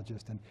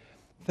neurologist. And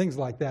things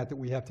like that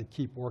we have to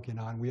keep working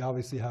on. We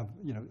obviously have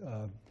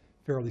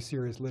fairly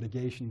serious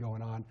litigation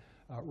going on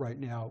right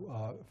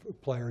now,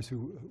 players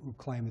who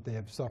claim that they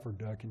have suffered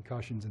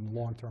concussions and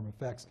long-term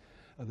effects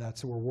of that.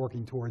 So we're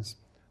working towards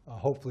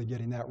hopefully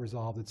getting that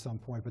resolved at some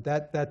point. But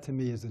that to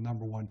me is the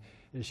number one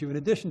issue. In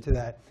addition to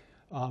that,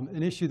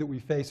 an issue that we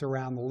face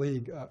around the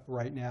league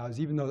right now is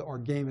even though our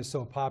game is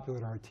so popular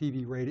and our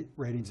TV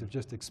ratings have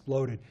just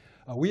exploded,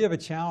 we have a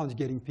challenge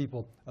getting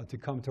people to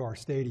come to our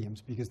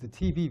stadiums because the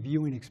TV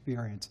viewing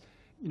experience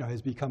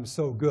has become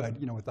so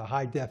good, with the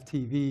high-def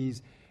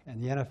TVs and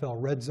the NFL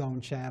Red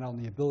Zone channel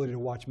and the ability to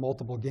watch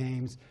multiple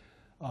games.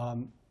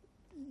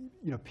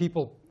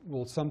 People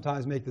will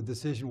sometimes make the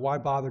decision, why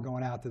bother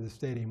going out to the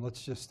stadium?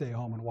 Let's just stay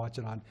home and watch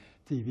it on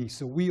TV.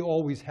 So we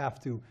always have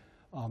to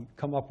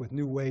come up with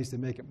new ways to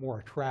make it more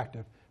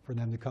attractive for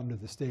them to come to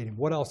the stadium.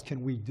 What else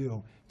can we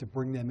do to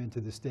bring them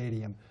into the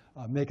stadium,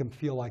 make them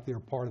feel like they're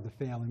part of the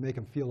family, make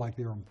them feel like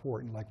they're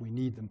important, like we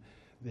need them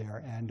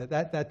there? And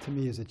that to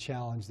me is a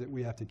challenge that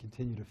we have to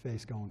continue to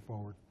face going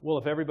forward. Well,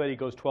 if everybody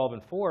goes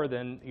 12-4,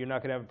 then you're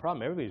not going to have a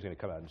problem. Everybody's going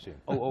to come out and see them.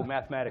 Oh,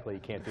 mathematically,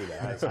 you can't do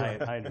that.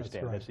 I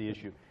understand. That's the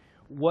issue.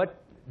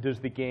 What does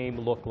the game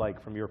look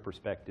like from your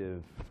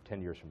perspective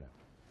 10 years from now?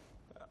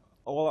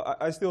 Well,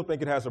 I still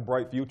think it has a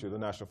bright future, the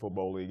National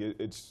Football League.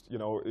 It's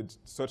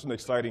such an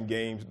exciting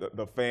game.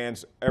 The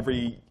fans,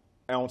 every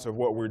ounce of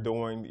what we're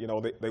doing,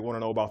 they want to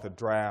know about the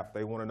draft.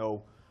 They want to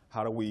know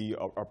how do we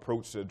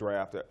approach the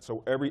draft.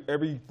 So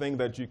everything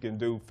that you can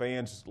do,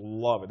 fans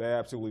love it. They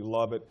absolutely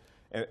love it.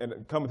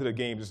 And coming to the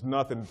games is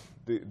nothing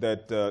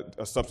that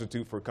a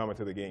substitute for coming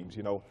to the games.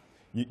 You know,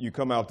 you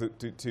come out to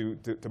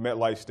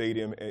MetLife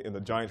Stadium and the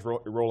Giants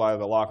roll out of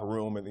the locker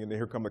room, and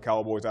here come the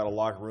Cowboys out of the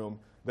locker room.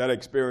 That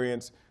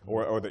experience,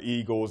 or the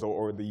Eagles,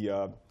 or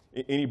the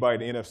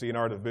anybody in the NFC in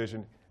our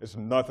division, it's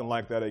nothing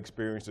like that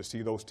experience to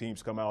see those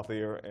teams come out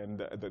there, and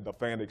the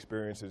fan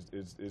experience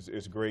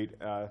is great.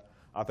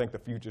 I think the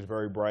future is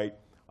very bright.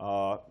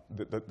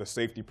 The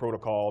safety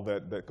protocol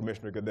that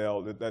Commissioner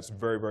Goodell, that's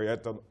very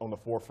on the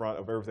forefront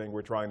of everything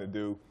we're trying to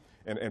do.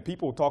 And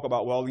people talk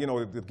about, well, you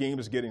know, the game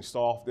is getting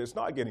soft. It's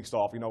not getting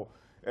soft. You know,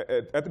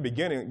 at the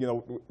beginning, you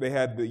know, they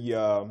had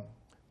the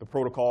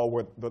protocol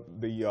where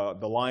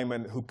the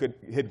linemen who could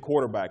hit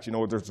quarterbacks. You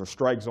know, there's a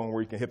strike zone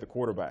where you can hit the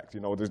quarterbacks. You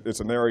know, it's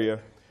an area,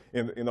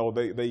 and you know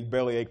they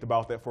belly ached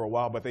about that for a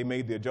while, but they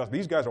made the adjustment.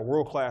 These guys are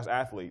world-class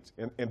athletes,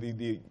 and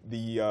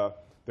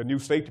the new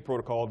safety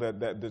protocol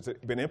that's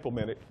been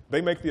implemented,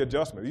 they make the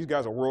adjustment. These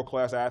guys are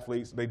world-class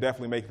athletes. They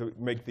definitely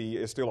make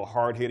it's still a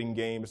hard-hitting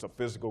game. It's a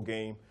physical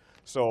game.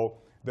 So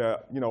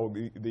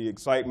the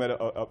excitement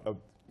of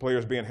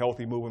players being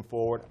healthy moving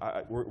forward,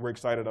 we're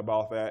excited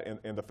about that,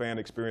 and the fan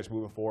experience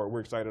moving forward,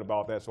 we're excited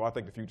about that. So I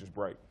think the future's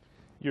bright.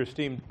 Your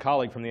esteemed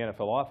colleague from the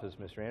NFL office,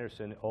 Mr.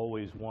 Anderson,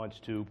 always wants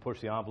to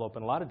push the envelope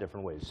in a lot of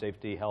different ways.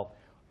 Safety, health,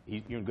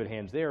 you're in good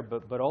hands there,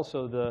 but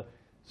also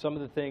some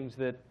of the things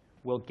that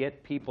will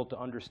get people to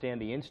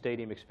understand the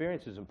in-stadium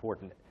experience is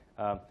important.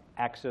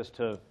 Access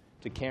to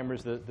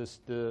cameras,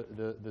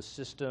 the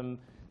system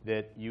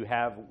that you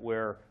have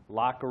where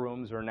locker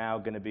rooms are now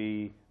going to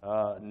be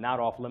not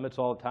off limits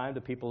all the time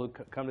to people who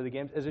come to the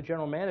games. As a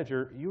general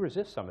manager, you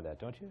resist some of that,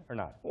 don't you, or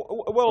not?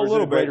 Well, or a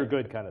little bit. Greater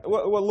good kind of thing?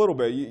 Well, a little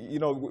bit. You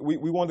know, we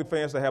want the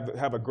fans to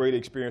have a great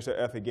experience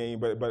at the game,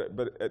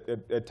 but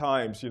at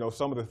times, you know,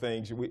 some of the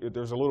things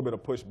there's a little bit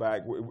of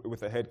pushback with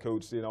the head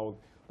coach. You know,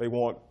 they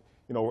want.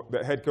 You know,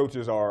 the head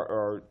coaches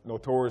are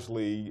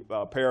notoriously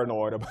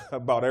paranoid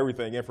about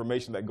everything,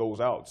 information that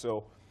goes out.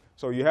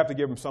 So you have to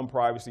give them some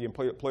privacy, and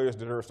players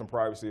deserve some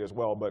privacy as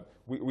well. But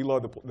we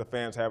love the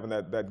fans having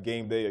that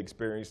game day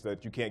experience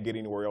that you can't get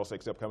anywhere else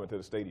except coming to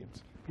the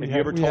stadiums. Have you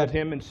ever told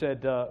him and said,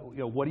 you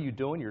know, what are you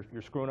doing?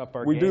 You're screwing up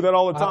our game. We do that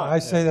all the time. I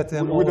say that to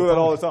him. We do that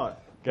all the time.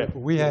 Okay.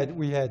 We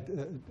had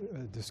a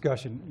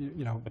discussion.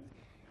 You know,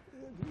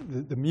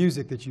 the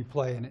music that you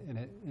play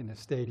in a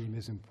stadium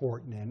is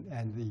important,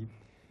 and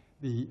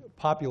the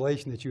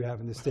population that you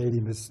have in the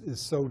stadium is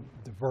so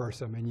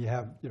diverse. I mean, you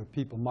have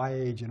people my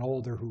age and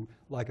older who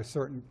like a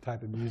certain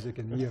type of music,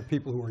 and you have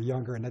people who are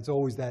younger, and it's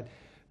always that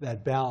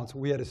balance.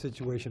 We had a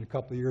situation a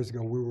couple of years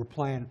ago. We were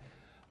playing,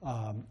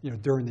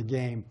 during the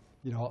game,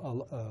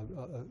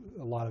 a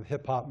lot of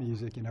hip hop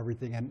music and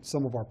everything, and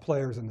some of our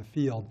players in the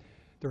field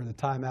during the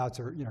timeouts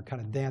are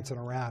kind of dancing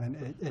around,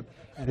 and it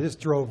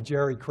just drove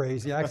Jerry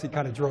crazy. It actually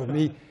kind of drove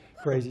me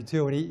crazy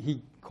too, and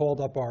he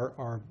called up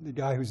the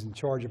guy who's in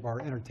charge of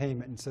our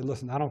entertainment and said,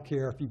 listen, I don't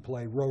care if you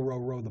play row, row,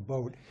 row the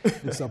boat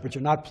and stuff, but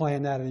you're not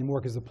playing that anymore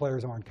because the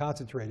players aren't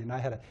concentrating. And I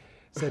had to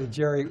say to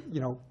Jerry,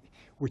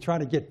 we're trying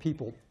to get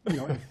people,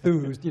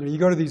 enthused. You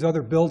go to these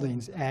other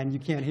buildings and you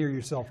can't hear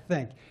yourself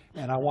think,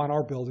 and I want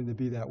our building to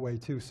be that way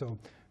too. So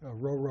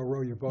row, row,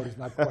 row your boat is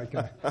not quite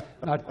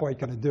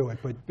going to do it.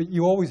 But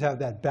you always have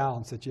that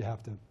balance that you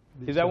have to.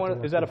 Is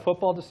that a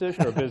football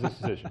decision or a business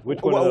decision?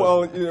 Which one?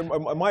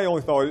 Well, my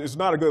only thought is it's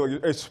not a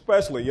good,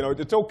 especially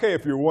it's okay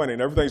if you're winning,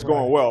 everything's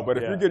going well, but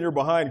if you're getting your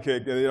behind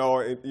kicked, and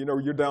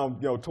you're down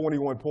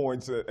 21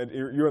 points, and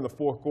you're in the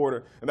fourth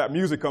quarter, and that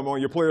music come on,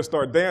 your players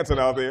start dancing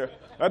out there,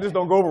 that just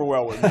don't go over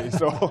well with me.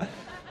 So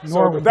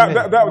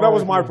that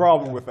was my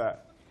problem with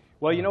that.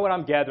 Well, you know what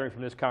I'm gathering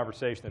from this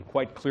conversation, that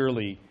quite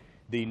clearly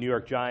the New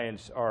York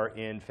Giants are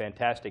in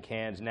fantastic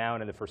hands now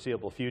and in the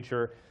foreseeable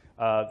future.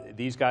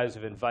 These guys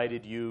have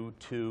invited you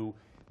to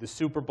the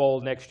Super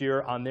Bowl next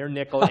year on their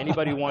nickel.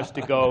 Anybody who wants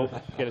to go,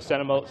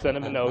 send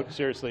them a note.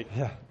 Seriously.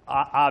 Yeah.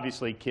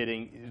 Obviously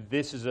kidding.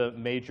 This is a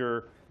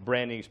major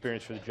branding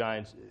experience for the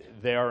Giants.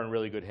 They are in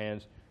really good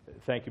hands.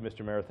 Thank you,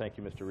 Mr. Mara. Thank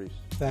you, Mr. Reese.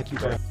 Thank you,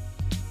 Greg.